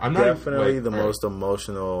no. I'm not definitely like, the all right. most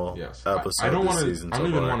emotional Yes. episode I don't this want to. season I don't so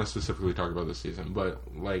even far. want to specifically talk about this season, but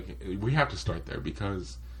like we have to start there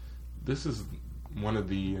because this is one of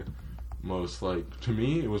the most, like, to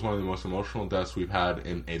me, it was one of the most emotional deaths we've had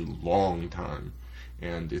in a long time.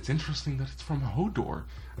 And it's interesting that it's from Hodor,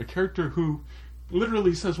 a character who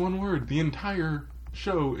literally says one word the entire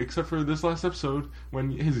show, except for this last episode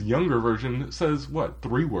when his younger version says,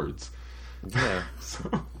 3 words? Yeah.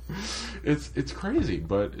 So it's crazy,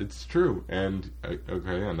 but it's true. And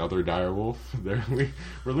okay, another direwolf. There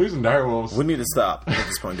we're losing direwolves. We need to stop at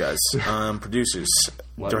this point, guys. Producers,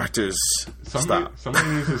 directors, stop.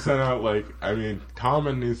 Someone needs to send out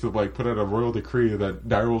Tommen needs to put out a royal decree that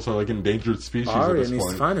direwolves are endangered species at Arya this needs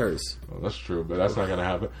point. to find hers. Well, that's true, but that's not gonna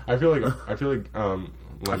happen. I feel like I feel like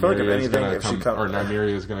if anything,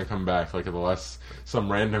 Nymeria is gonna come back at the last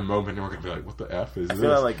some random moment, and we're gonna be like, "What the f is this?"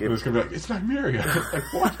 Feel it's gonna be like, "It's Nymeria."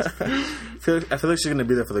 What? I feel like she's gonna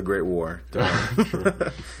be there for the Great War. Okay,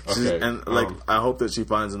 I hope that she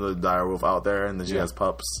finds another direwolf out there, and then she has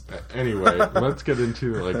pups. Anyway, let's get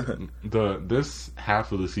into this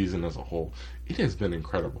half of the season as a whole. It has been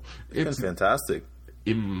incredible. It's been fantastic.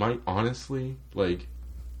 It might honestly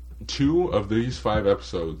 2 of these 5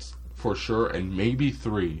 episodes for sure, and maybe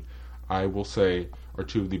 3, I will say, are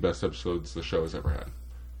 2 of the best episodes the show has ever had.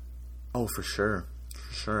 Oh, for sure.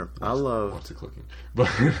 For sure. What's it clicking? But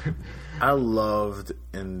I loved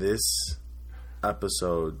in this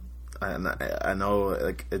episode, and I know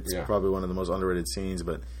it's probably one of the most underrated scenes,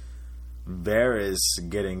 but Varys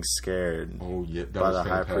getting scared by the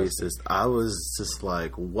High Priestess. I was just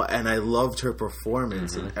like, what? And I loved her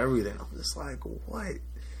performance and everything. I was just like, what?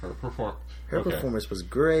 Her performance was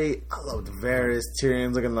great. I loved Varys.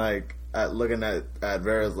 Tyrion's looking at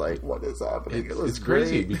Varys like, what is happening? It's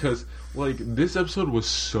crazy because this episode was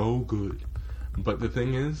so good, but the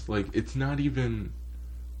thing is, it's not even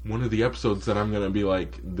one of the episodes that I'm gonna be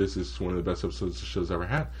like, this is one of the best episodes the show's ever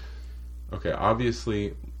had. Okay,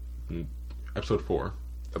 obviously, episode 4.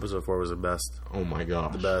 Episode 4 was the best. Oh my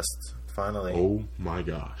gosh, the best. Finally. Oh my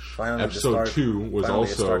gosh. Finally, episode 2 was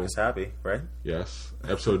also. Stark is happy, right? Yes.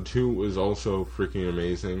 Episode 2 was also freaking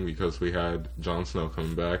amazing because we had Jon Snow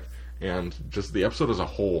coming back, and just the episode as a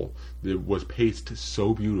whole, it was paced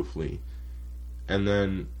so beautifully. And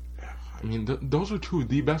then, I mean, those are 2 of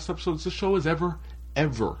the best episodes the show has ever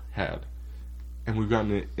had, and we've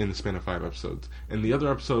gotten it in the span of 5 episodes. And the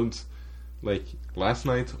other episodes, last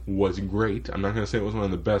night was great. I'm not going to say it was one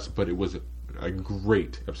of the best, but it was a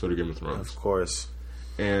great episode of Game of Thrones. Of course.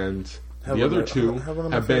 And the other 2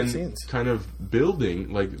 have been kind of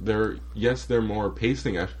building. They're more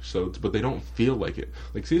pacing episodes, but they don't feel like it.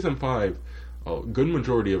 Season 5, a good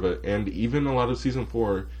majority of it, and even a lot of Season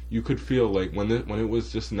 4, you could feel when it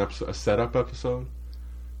was just a setup episode,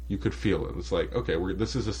 you could feel it. It's okay,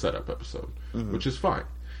 this is a setup episode, which is fine.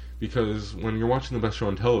 Because when you're watching the best show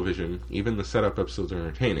on television, even the setup episodes are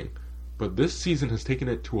entertaining. But this season has taken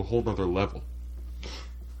it to a whole other level.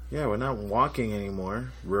 Yeah, we're not walking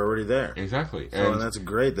anymore. We're already there. Exactly. And that's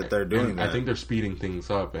great that they're doing that. I think they're speeding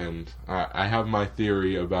things up, and I have my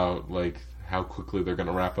theory about how quickly they're going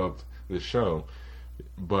to wrap up this show.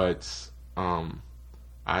 But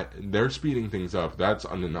they're speeding things up. That's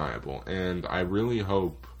undeniable, and I really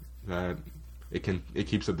hope that it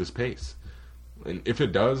keeps at this pace. And if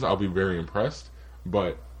it does, I'll be very impressed.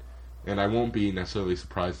 And I won't be necessarily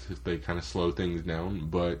surprised if they kind of slow things down.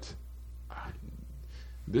 But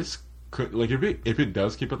this could, if it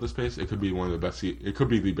does keep up this pace, it could be one of the best. It could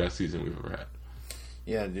be the best season we've ever had.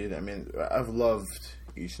 Yeah, dude. I mean, I've loved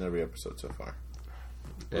each and every episode so far.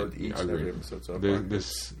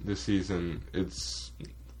 This season, it's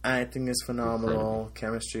acting is phenomenal. Incredible.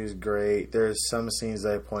 Chemistry is great. There's some scenes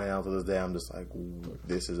that I point out to this day. I'm just like,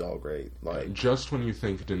 this is all great. Just when you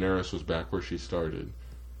think Daenerys was back where she started,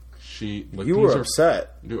 you were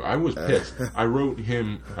upset, dude. I was pissed. I wrote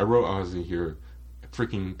Ozzy here,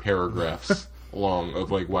 freaking paragraphs long of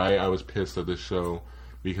why I was pissed at this show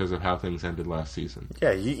because of how things ended last season.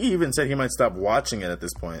 Yeah, he even said he might stop watching it at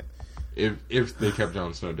this point. If they kept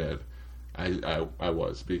Jon Snow dead, I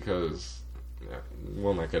was, because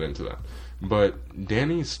we'll not get into that. But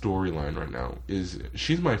Dany's storyline right now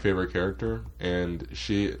she's my favorite character, and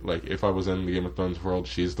she, like, if I was in the Game of Thrones world,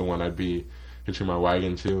 she's the one I'd be hitching my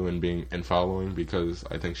wagon to and following, because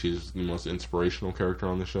I think she's the most inspirational character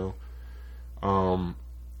on the show.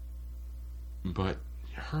 But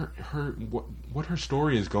what her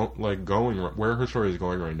story is going, where her story is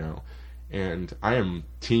going right now, and I am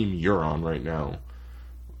Team Euron right now.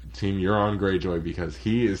 Team Euron Greyjoy, because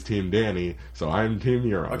he is Team Dany, so I'm Team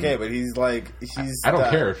Euron. Okay, but I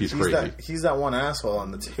don't care if he's crazy. He's that one asshole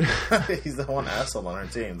on the team. He's that one asshole on our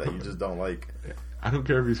team that you just don't like. I don't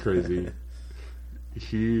care if he's crazy.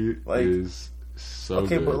 He is so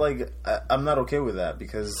good. But I'm not okay with that,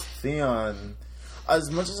 because Theon,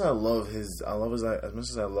 as much as I love his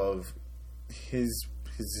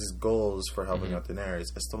goals for helping out Daenerys,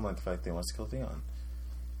 I still don't like the fact that he wants to kill Theon.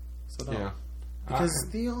 So no. Yeah. Because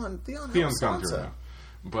Theon's gone through now.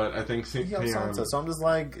 But I think he helps Sansa, so I'm just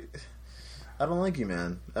like, I don't like you,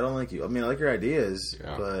 man. I don't like you. I mean, I like your ideas,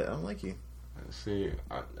 but I don't like you. See,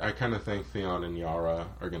 I kind of think Theon and Yara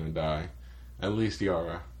are going to die. At least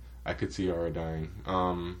Yara. I could see Yara dying.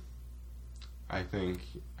 I think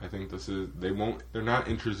they're not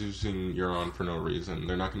introducing Euron for no reason.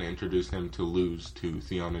 They're not going to introduce him to lose to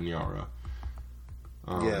Theon and Yara.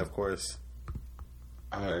 Yeah, of course.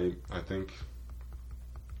 I think...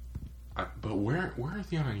 but where are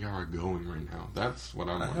Theon and Yara going right now? That's what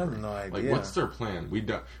I'm wondering. I have no idea. Like, what's their plan?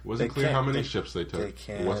 It wasn't clear how many ships they took.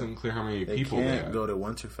 It wasn't clear how many people they had. They can't go to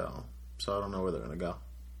Winterfell, so I don't know where they're going to go.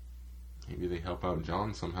 Maybe they help out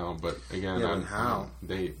Jon somehow, but again, how?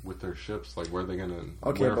 They with their ships, like, where are they going to?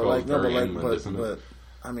 Okay, but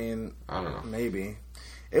I mean, I don't know. Maybe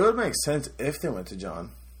it would make sense if they went to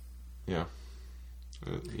Jon. Yeah,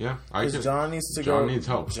 yeah. Because Jon needs to go. Jon needs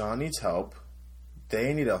help. Jon needs help.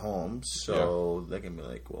 They need a home, so they can be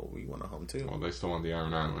like, well, we want a home too. Well, they still want the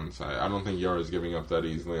Iron Islands. I don't think Yara's giving up that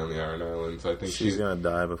easily on the Iron Islands. I think she's gonna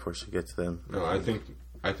die before she gets to them. No, I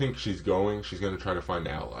think she's going to try to find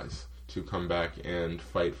allies to come back and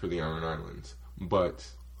fight for the Iron Islands. But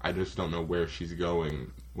I just don't know where she's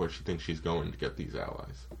going, where she thinks she's going to get these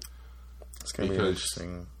allies. It's gonna be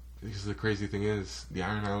interesting. Because the crazy thing is, the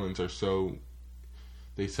Iron Islands are so...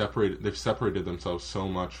 They've separated themselves so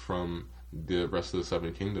much from the rest of the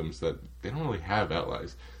Seven Kingdoms that they don't really have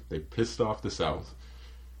allies. They pissed off the South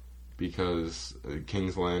because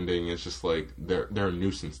King's Landing is just like they're a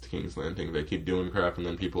nuisance to King's Landing. They keep doing crap, and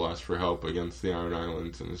then people ask for help against the Iron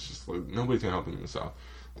Islands, and it's just like nobody's gonna help them in the South.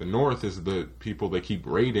 The North is the people they keep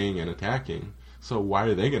raiding and attacking, so why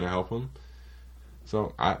are they gonna help them?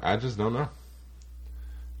 So I just don't know.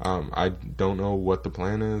 I don't know what the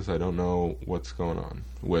plan is. I don't know what's going on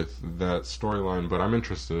with that storyline, but I'm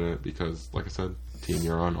interested in it because, like I said, Team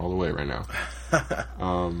Euron all the way right now.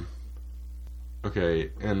 Okay,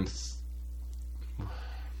 and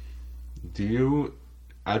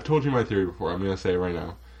I've told you my theory before. I'm going to say it right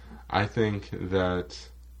now. I think that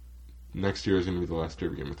next year is going to be the last year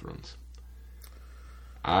of Game of Thrones.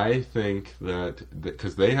 I think that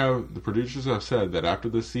because the producers have said that after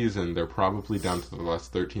this season they're probably down to the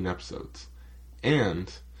last 13 episodes,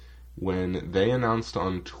 and when they announced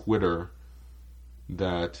on Twitter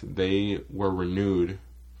that they were renewed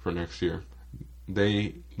for next year,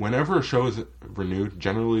 whenever a show is renewed,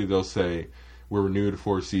 generally they'll say we're renewed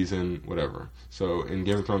for season whatever. So in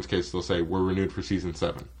Game of Thrones case, they'll say we're renewed for season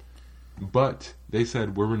 7, but they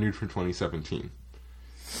said we're renewed for 2017.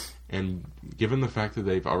 And given the fact that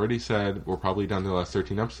they've already said we're probably down to the last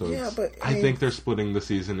 13 episodes, I think they're splitting the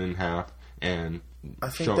season in half and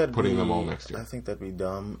putting them all next year. I think that'd be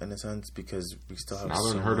dumb in a sense because we still have it's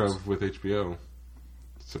not unheard of with HBO.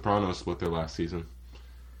 Sopranos split their last season.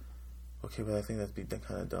 Okay, but I think that'd be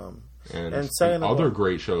kind of dumb. And other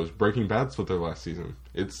great shows, Breaking Bad split their last season.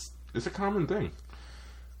 It's a common thing.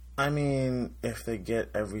 I mean, if they get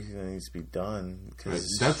everything that needs to be done, because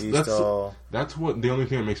that's what the only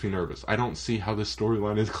thing that makes me nervous. I don't see how this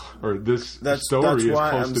storyline is, or this story is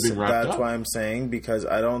close to being wrapped up. That's why I'm saying, because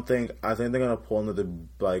I think they're gonna pull another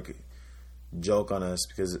joke on us,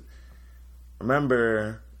 because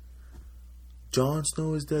remember, Jon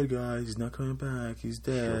Snow is dead, guys. He's not coming back. He's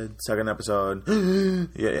dead. Sure. Second episode.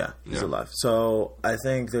 Yeah. He's alive. So I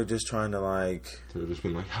think they're just trying to They're just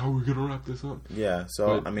being like, how are we going to wrap this up? Yeah.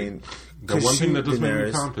 So, I mean... The one thing that does make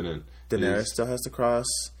me confident Daenerys still has to cross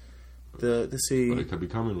the sea. But it could be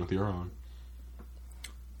coming with Euron.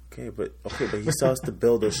 Okay, but he still has to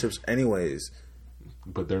build those ships anyways.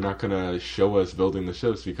 but they're not going to show us building the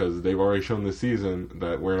ships because they've already shown this season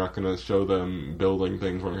that we're not going to show them building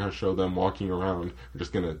things. We're not going to show them walking around. We're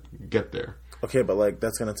just going to get there. Okay, but like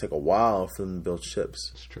that's going to take a while for them to build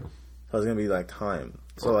ships. It's true. So it's going to be like time.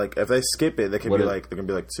 So like if they skip it, they could be like they're going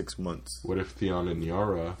to be like 6 months. What if Theon and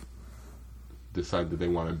Yara decide that they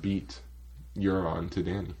want to beat Euron to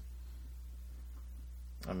Dany?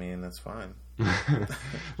 I mean, that's fine.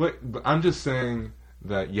 But I'm just saying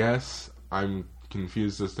that yes, I'm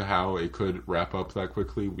confused as to how it could wrap up that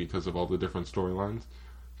quickly because of all the different storylines,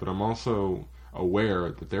 but I'm also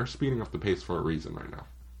aware that they're speeding up the pace for a reason right now.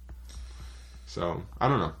 So I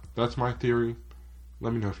don't know. That's my theory.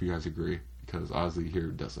 Let me know if you guys agree, because Ozzy here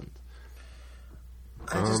doesn't.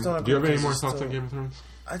 I just don't agree. Do you have any more thoughts on Game of Thrones?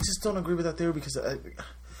 I just don't agree with that theory because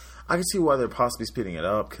I can see why they're possibly speeding it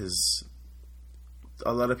up because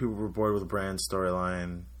a lot of people were bored with Bran's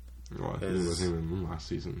storyline. Well, it wasn't even last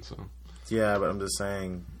season, so. Yeah, but I'm just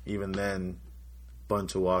saying, even then,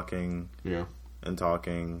 bunch of walking and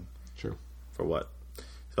talking. True. For what?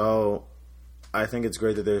 So, I think it's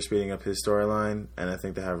great that they're speeding up his storyline, and I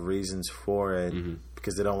think they have reasons for it,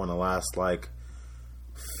 because they don't want to last, like,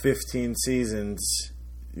 15 seasons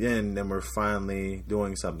in, and we're finally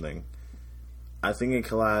doing something. I think it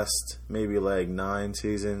could last maybe, like, 9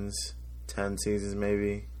 seasons, 10 seasons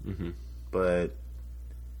maybe, but...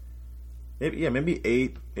 Maybe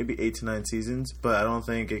 8 to 9 seasons, but I don't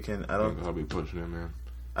think it can. I don't. I'll be pushing it, man.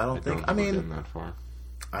 I don't think. I mean, that far.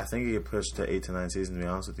 I think it could push to 8 to 9 seasons. To be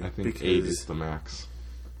honest with you, I think 8 is the max.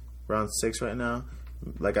 We're on 6 right now.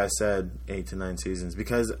 Like I said, 8 to 9 seasons.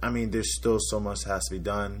 Because I mean, there's still so much that has to be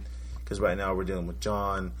done. Because right now we're dealing with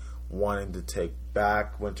Jon wanting to take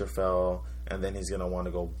back Winterfell, and then he's gonna want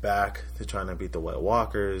to go back to trying to beat the White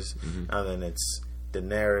Walkers, and then it's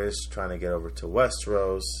Daenerys trying to get over to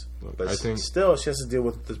Westeros. But I think still, she has to deal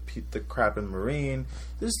with the crap in Marine.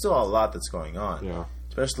 There's still a lot that's going on. Yeah.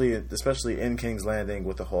 Especially in King's Landing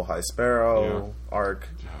with the whole High Sparrow arc.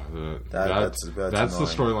 That's the annoying.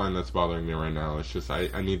 storyline that's bothering me right now. It's just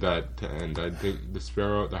I need that to end. I think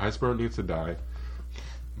the High Sparrow needs to die,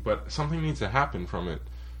 but something needs to happen from it,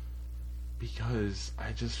 because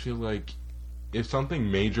I just feel like if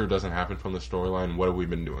something major doesn't happen from the storyline, what have we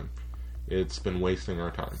been doing? It's been wasting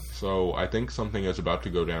our time. So I think something is about to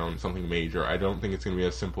go down, something major. I don't think it's going to be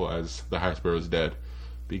as simple as the High Sparrow is dead,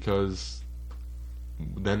 because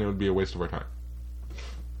then it would be a waste of our time.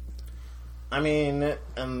 I mean,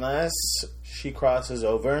 unless she crosses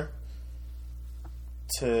over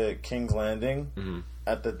to King's Landing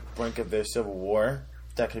at the brink of their civil war,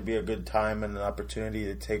 that could be a good time and an opportunity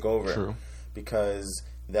to take over. True. Because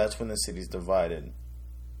that's when the city's divided.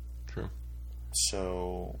 True.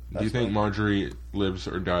 So, do you think Marjorie lives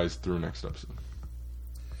or dies through next episode?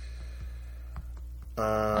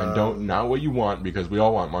 I don't, not what you want, because we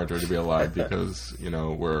all want Marjorie to be alive because,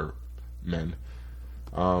 we're men.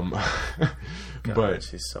 God, but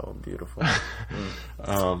she's so beautiful.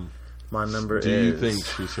 My number is. Do you think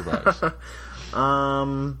she survives?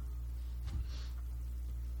 I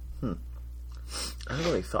haven't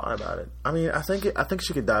really thought about it. I mean, I think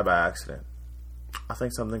she could die by accident. I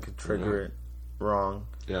think something could trigger it wrong.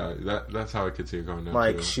 Yeah, that's how I could see it going down.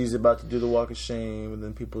 Like, too. she's about to do the walk of shame, and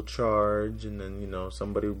then people charge, and then,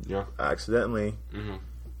 somebody accidentally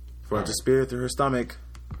runs a spear through her stomach.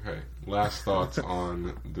 Okay, last thoughts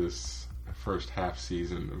on this first half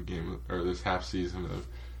season of this half season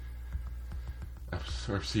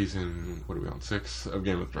of season, what are we on, 6 of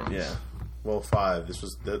Game of Thrones? Yeah. Well, 5. This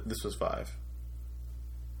was 5.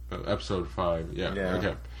 Episode 5, yeah.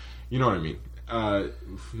 Okay. You know what I mean.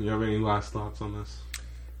 You have any last thoughts on this?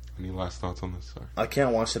 Sorry. I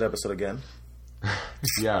can't watch that episode again.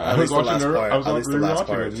 Yeah, I was watching it,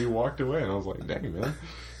 and you walked away, and I was like, dang, man.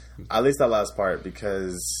 At least that last part,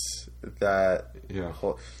 because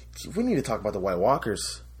we need to talk about the White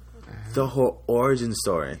Walkers. The whole origin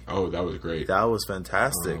story. Oh, that was great. That was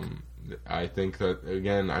fantastic. I think that,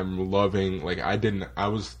 again, I'm loving, I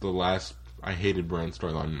hated Bran's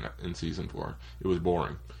storyline in season 4. It was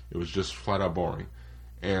boring. It was just flat out boring.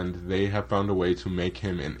 And they have found a way to make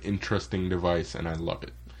him an interesting device, and I love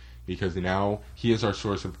it. Because now he is our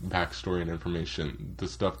source of backstory and information. The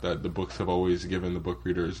stuff that the books have always given the book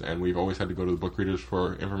readers, and we've always had to go to the book readers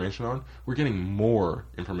for information on, we're getting more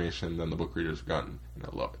information than the book readers have gotten, and I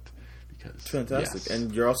love it. Because it's fantastic.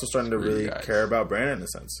 And you're also starting to really care about Bran in a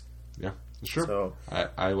sense. Yeah, sure. So,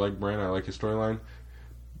 I like Bran. I like his storyline.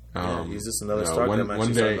 He's just another Stark that I'm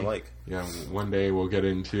actually starting to like. Yeah, one day we'll get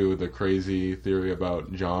into the crazy theory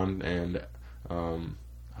about Jon and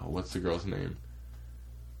what's the girl's name?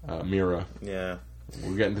 Mira. Yeah.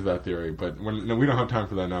 we'll get into that theory, but we don't have time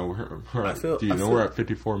for that now. We're at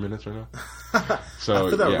 54 minutes right now? So I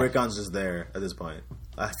feel that Rickon's just there at this point.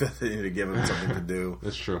 I feel they need to give him something to do.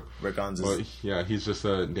 That's true. Rickon's he's just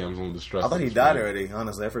a damsel in distress. I thought he died already,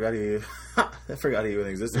 honestly. I forgot he even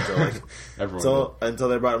existed until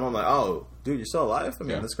they brought him on. I'm like, oh, dude, you're still alive? I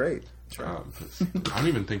mean, that's great. Sure. I don't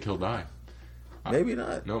even think he'll die. Maybe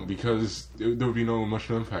not. No, because there would be no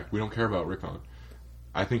emotional impact. We don't care about Rickon.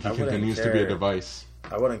 I think he continues to be a device.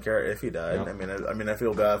 I wouldn't care if he died. Yep. I mean, I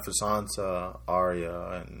feel bad for Sansa,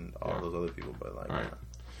 Arya, and all those other people. But all right,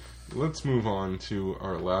 let's move on to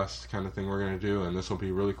our last kind of thing we're going to do, and this will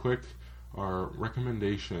be really quick. Our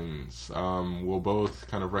recommendations. We'll both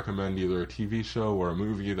kind of recommend either a TV show or a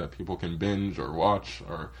movie that people can binge or watch,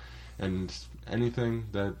 and anything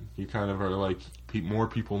that you kind of are like, more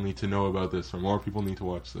people need to know about this, or more people need to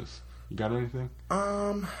watch this. You got anything?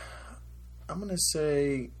 I'm going to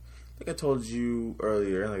say, like I told you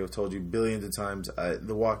earlier, like I've told you billions of times,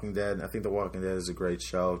 The Walking Dead. I think The Walking Dead is a great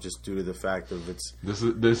show, just due to the fact of its...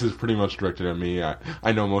 This is pretty much directed at me.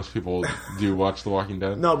 I know most people do watch The Walking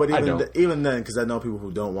Dead. No, but even then, because I know people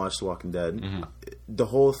who don't watch The Walking Dead, the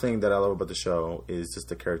whole thing that I love about the show is just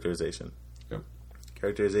the characterization. Yep.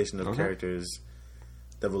 Characterization of characters,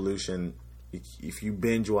 the evolution. If you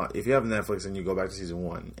binge watch, if you have Netflix and you go back to season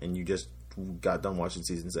 1 and you just got done watching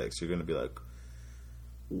season 6, you're going to be like,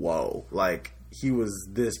 whoa, like he was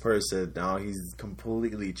this person, now he's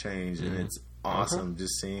completely changed, and it's awesome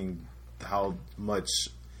just seeing how much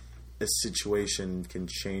a situation can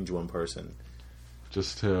change one person.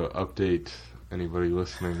 Just to update anybody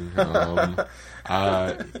listening,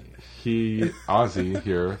 Ozzy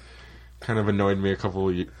here kind of annoyed me a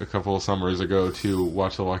couple of summers ago to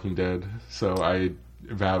watch The Walking Dead, so I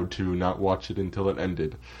vowed to not watch it until it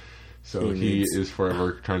ended. So he is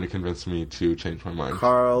forever trying to convince me to change my mind.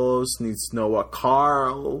 Carlos needs to know what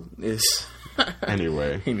Carl is.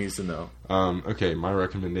 Anyway. He needs to know. Okay, my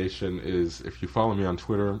recommendation is, if you follow me on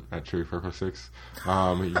Twitter, at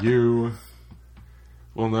CherryFurco6, you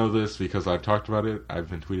will know this because I've talked about it. I've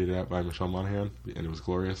been tweeted at by Michelle Monaghan, and it was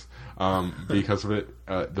glorious. Because of it,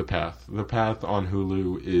 The Path. The Path on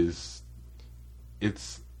Hulu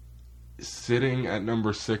it's sitting at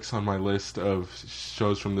number 6 on my list of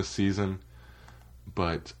shows from this season,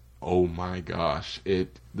 but oh my gosh,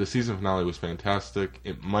 the season finale was fantastic.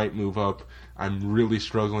 It might move up. I'm really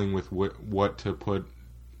struggling with what to put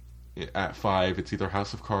at 5. It's either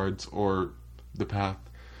House of Cards or The Path.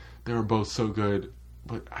 They were both so good,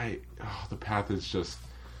 but The Path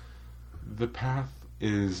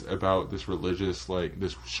is about this religious, like,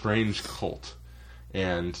 this strange cult.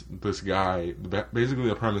 And this guy, basically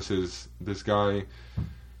the premise is, this guy,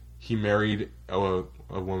 he married a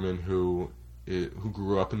woman who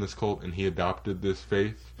grew up in this cult, and he adopted this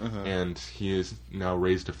faith, and he has now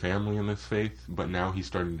raised a family in this faith, but now he's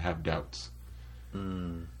starting to have doubts.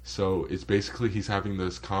 So it's basically he's having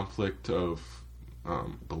this conflict of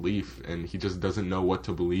belief, and he just doesn't know what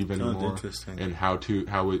to believe anymore, and how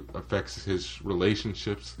it affects his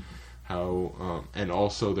relationships. And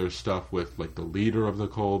also there's stuff with, like, the leader of the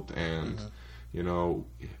cult, and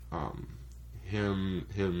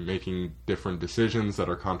him making different decisions that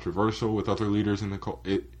are controversial with other leaders in the cult.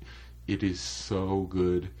 It is so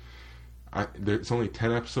good. There's only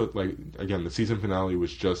 10 episodes. Like, again, the season finale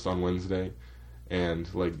was just on Wednesday,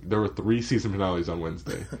 and like there were 3 season finales on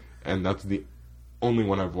Wednesday, and that's the only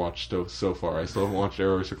one I've watched so far. I still haven't watched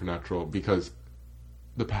Arrow or Supernatural because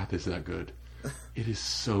The Path is that good. It is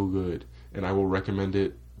so good, and I will recommend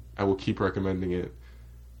it. I will keep recommending it.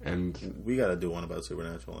 And we got to do one about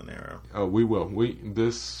Supernatural and Arrow. Oh, we will.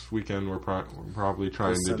 This weekend we're probably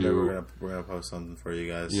trying to do. We're gonna post something for you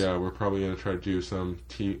guys. Yeah, we're probably gonna try to do some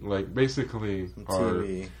basically our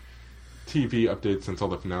TV updates since all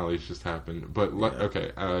the finales just happened. But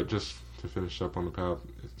just to finish up on The Path,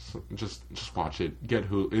 just watch it. Get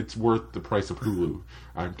Hulu. It's worth the price of Hulu.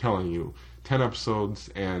 I'm telling you, 10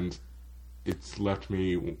 episodes and it's left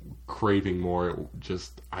me craving more.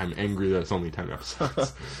 I'm angry that it's only 10 episodes.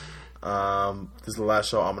 This is the last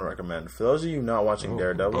show I'm going to recommend. For those of you not watching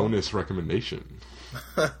Daredevil... Bonus recommendation.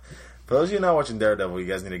 For those of you not watching Daredevil, you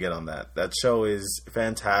guys need to get on that. That show is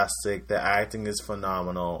fantastic. The acting is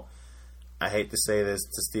phenomenal. I hate to say this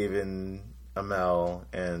to Stephen Amell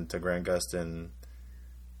and to Grant Gustin,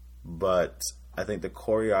 but I think the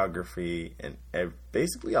choreography and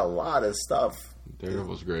basically a lot of stuff...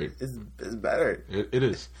 Daredevil's great. It's better. It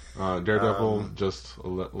is. Daredevil,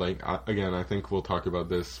 again, I think we'll talk about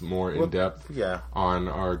this more in depth on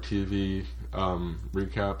our TV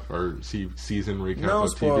recap, our season recap no of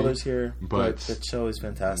TV. No spoilers here, but the show is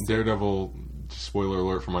fantastic. Daredevil spoiler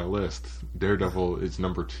alert for my list, Daredevil is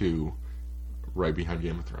number 2, right behind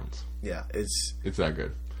Game of Thrones. Yeah, it's that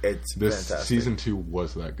good. It's This fantastic. season 2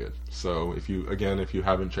 was that good. So if you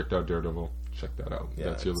haven't checked out Daredevil, check that out. Yeah,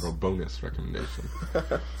 That's your it's- little bonus recommendation.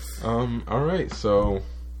 All right, so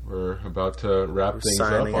we're about to wrap things up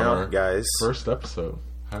signing on out, our guys. first episode.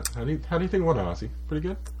 How do you think it went, Ozzy? Pretty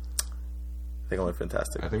good? I think it went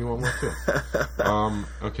fantastic. I think it went well too.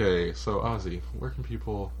 Okay, so Ozzy, where can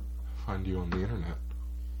people find you on the internet?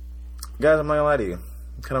 Guys, I'm not gonna lie to you.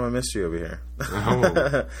 I'm kind of a mystery over here.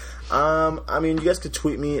 Oh. I mean, you guys could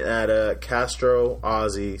tweet me at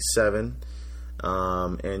CastroAuzie7,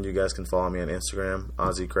 and you guys can follow me on Instagram,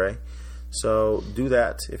 Ozzy Cray. So do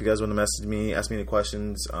that if you guys want to message me, ask me any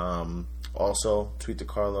questions. Also, tweet to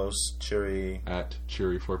Carlos Chiri. At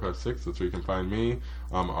Cheery456, that's where you can find me.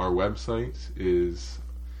 Our website is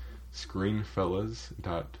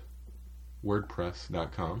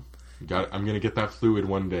screenfellas.wordpress.com. I'm gonna get that fluid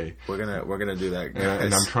one day, We're gonna do that, guys.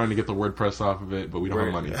 and I'm trying to get the WordPress off of it, but we don't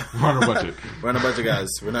have money. We're on a budget. We're on a budget, guys.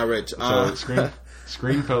 We're not rich. So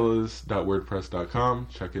screenfellas.wordpress.com.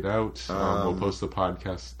 Check it out. We'll post the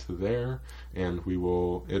podcast to there, and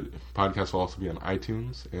podcast will also be on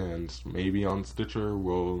iTunes and maybe on Stitcher.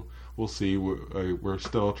 We'll see. We're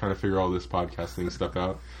still trying to figure all this podcasting stuff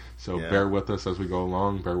out. So Yeah. bear with us as we go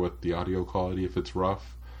along. Bear with the audio quality if it's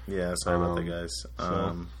rough. Yeah, sorry about that, guys.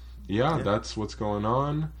 Yeah, that's what's going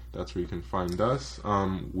on. That's where you can find us.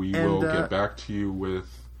 We And, will get back to you with.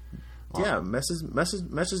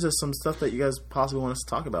 Message us some stuff that you guys possibly want us to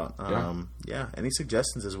talk about. Any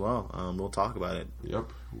suggestions as well. We'll talk about it.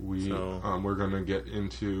 Yep, So- we're gonna get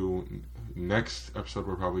into next episode.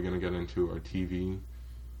 We're probably gonna get into our TV,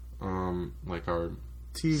 like our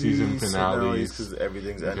TV season finales, because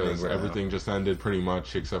everything's ending because right everything just ended pretty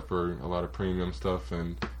much except for a lot of premium stuff,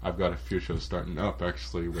 and I've got a few shows starting up.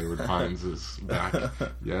 Actually, Wayward Pines is back,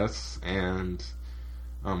 yes, and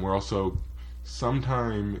we're also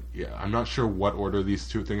sometime. Yeah, I'm not sure what order these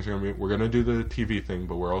two things are gonna be. We're gonna do the TV thing,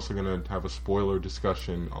 but we're also gonna have a spoiler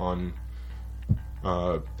discussion on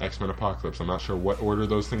X-Men Apocalypse. I'm not sure what order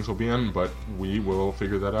those things will be in, but we will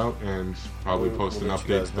figure that out and probably post we'll an let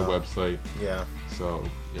you update guys to the know. website. Yeah. So,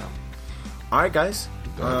 yeah. All right, guys.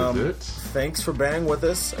 That is it. Thanks for bearing with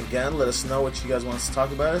us. Again, let us know what you guys want us to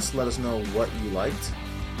talk about. Let us know what you liked.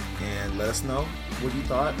 And let us know what you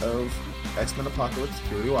thought of X-Men Apocalypse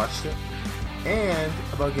if you already watched it. And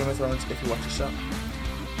about Game of Thrones if you watched the show.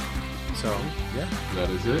 So, yeah. That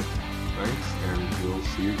is it. Thanks, and we'll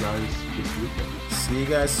see you guys this weekend. See you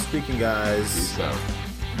guys this weekend, guys. Peace out.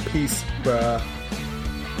 Peace, bruh.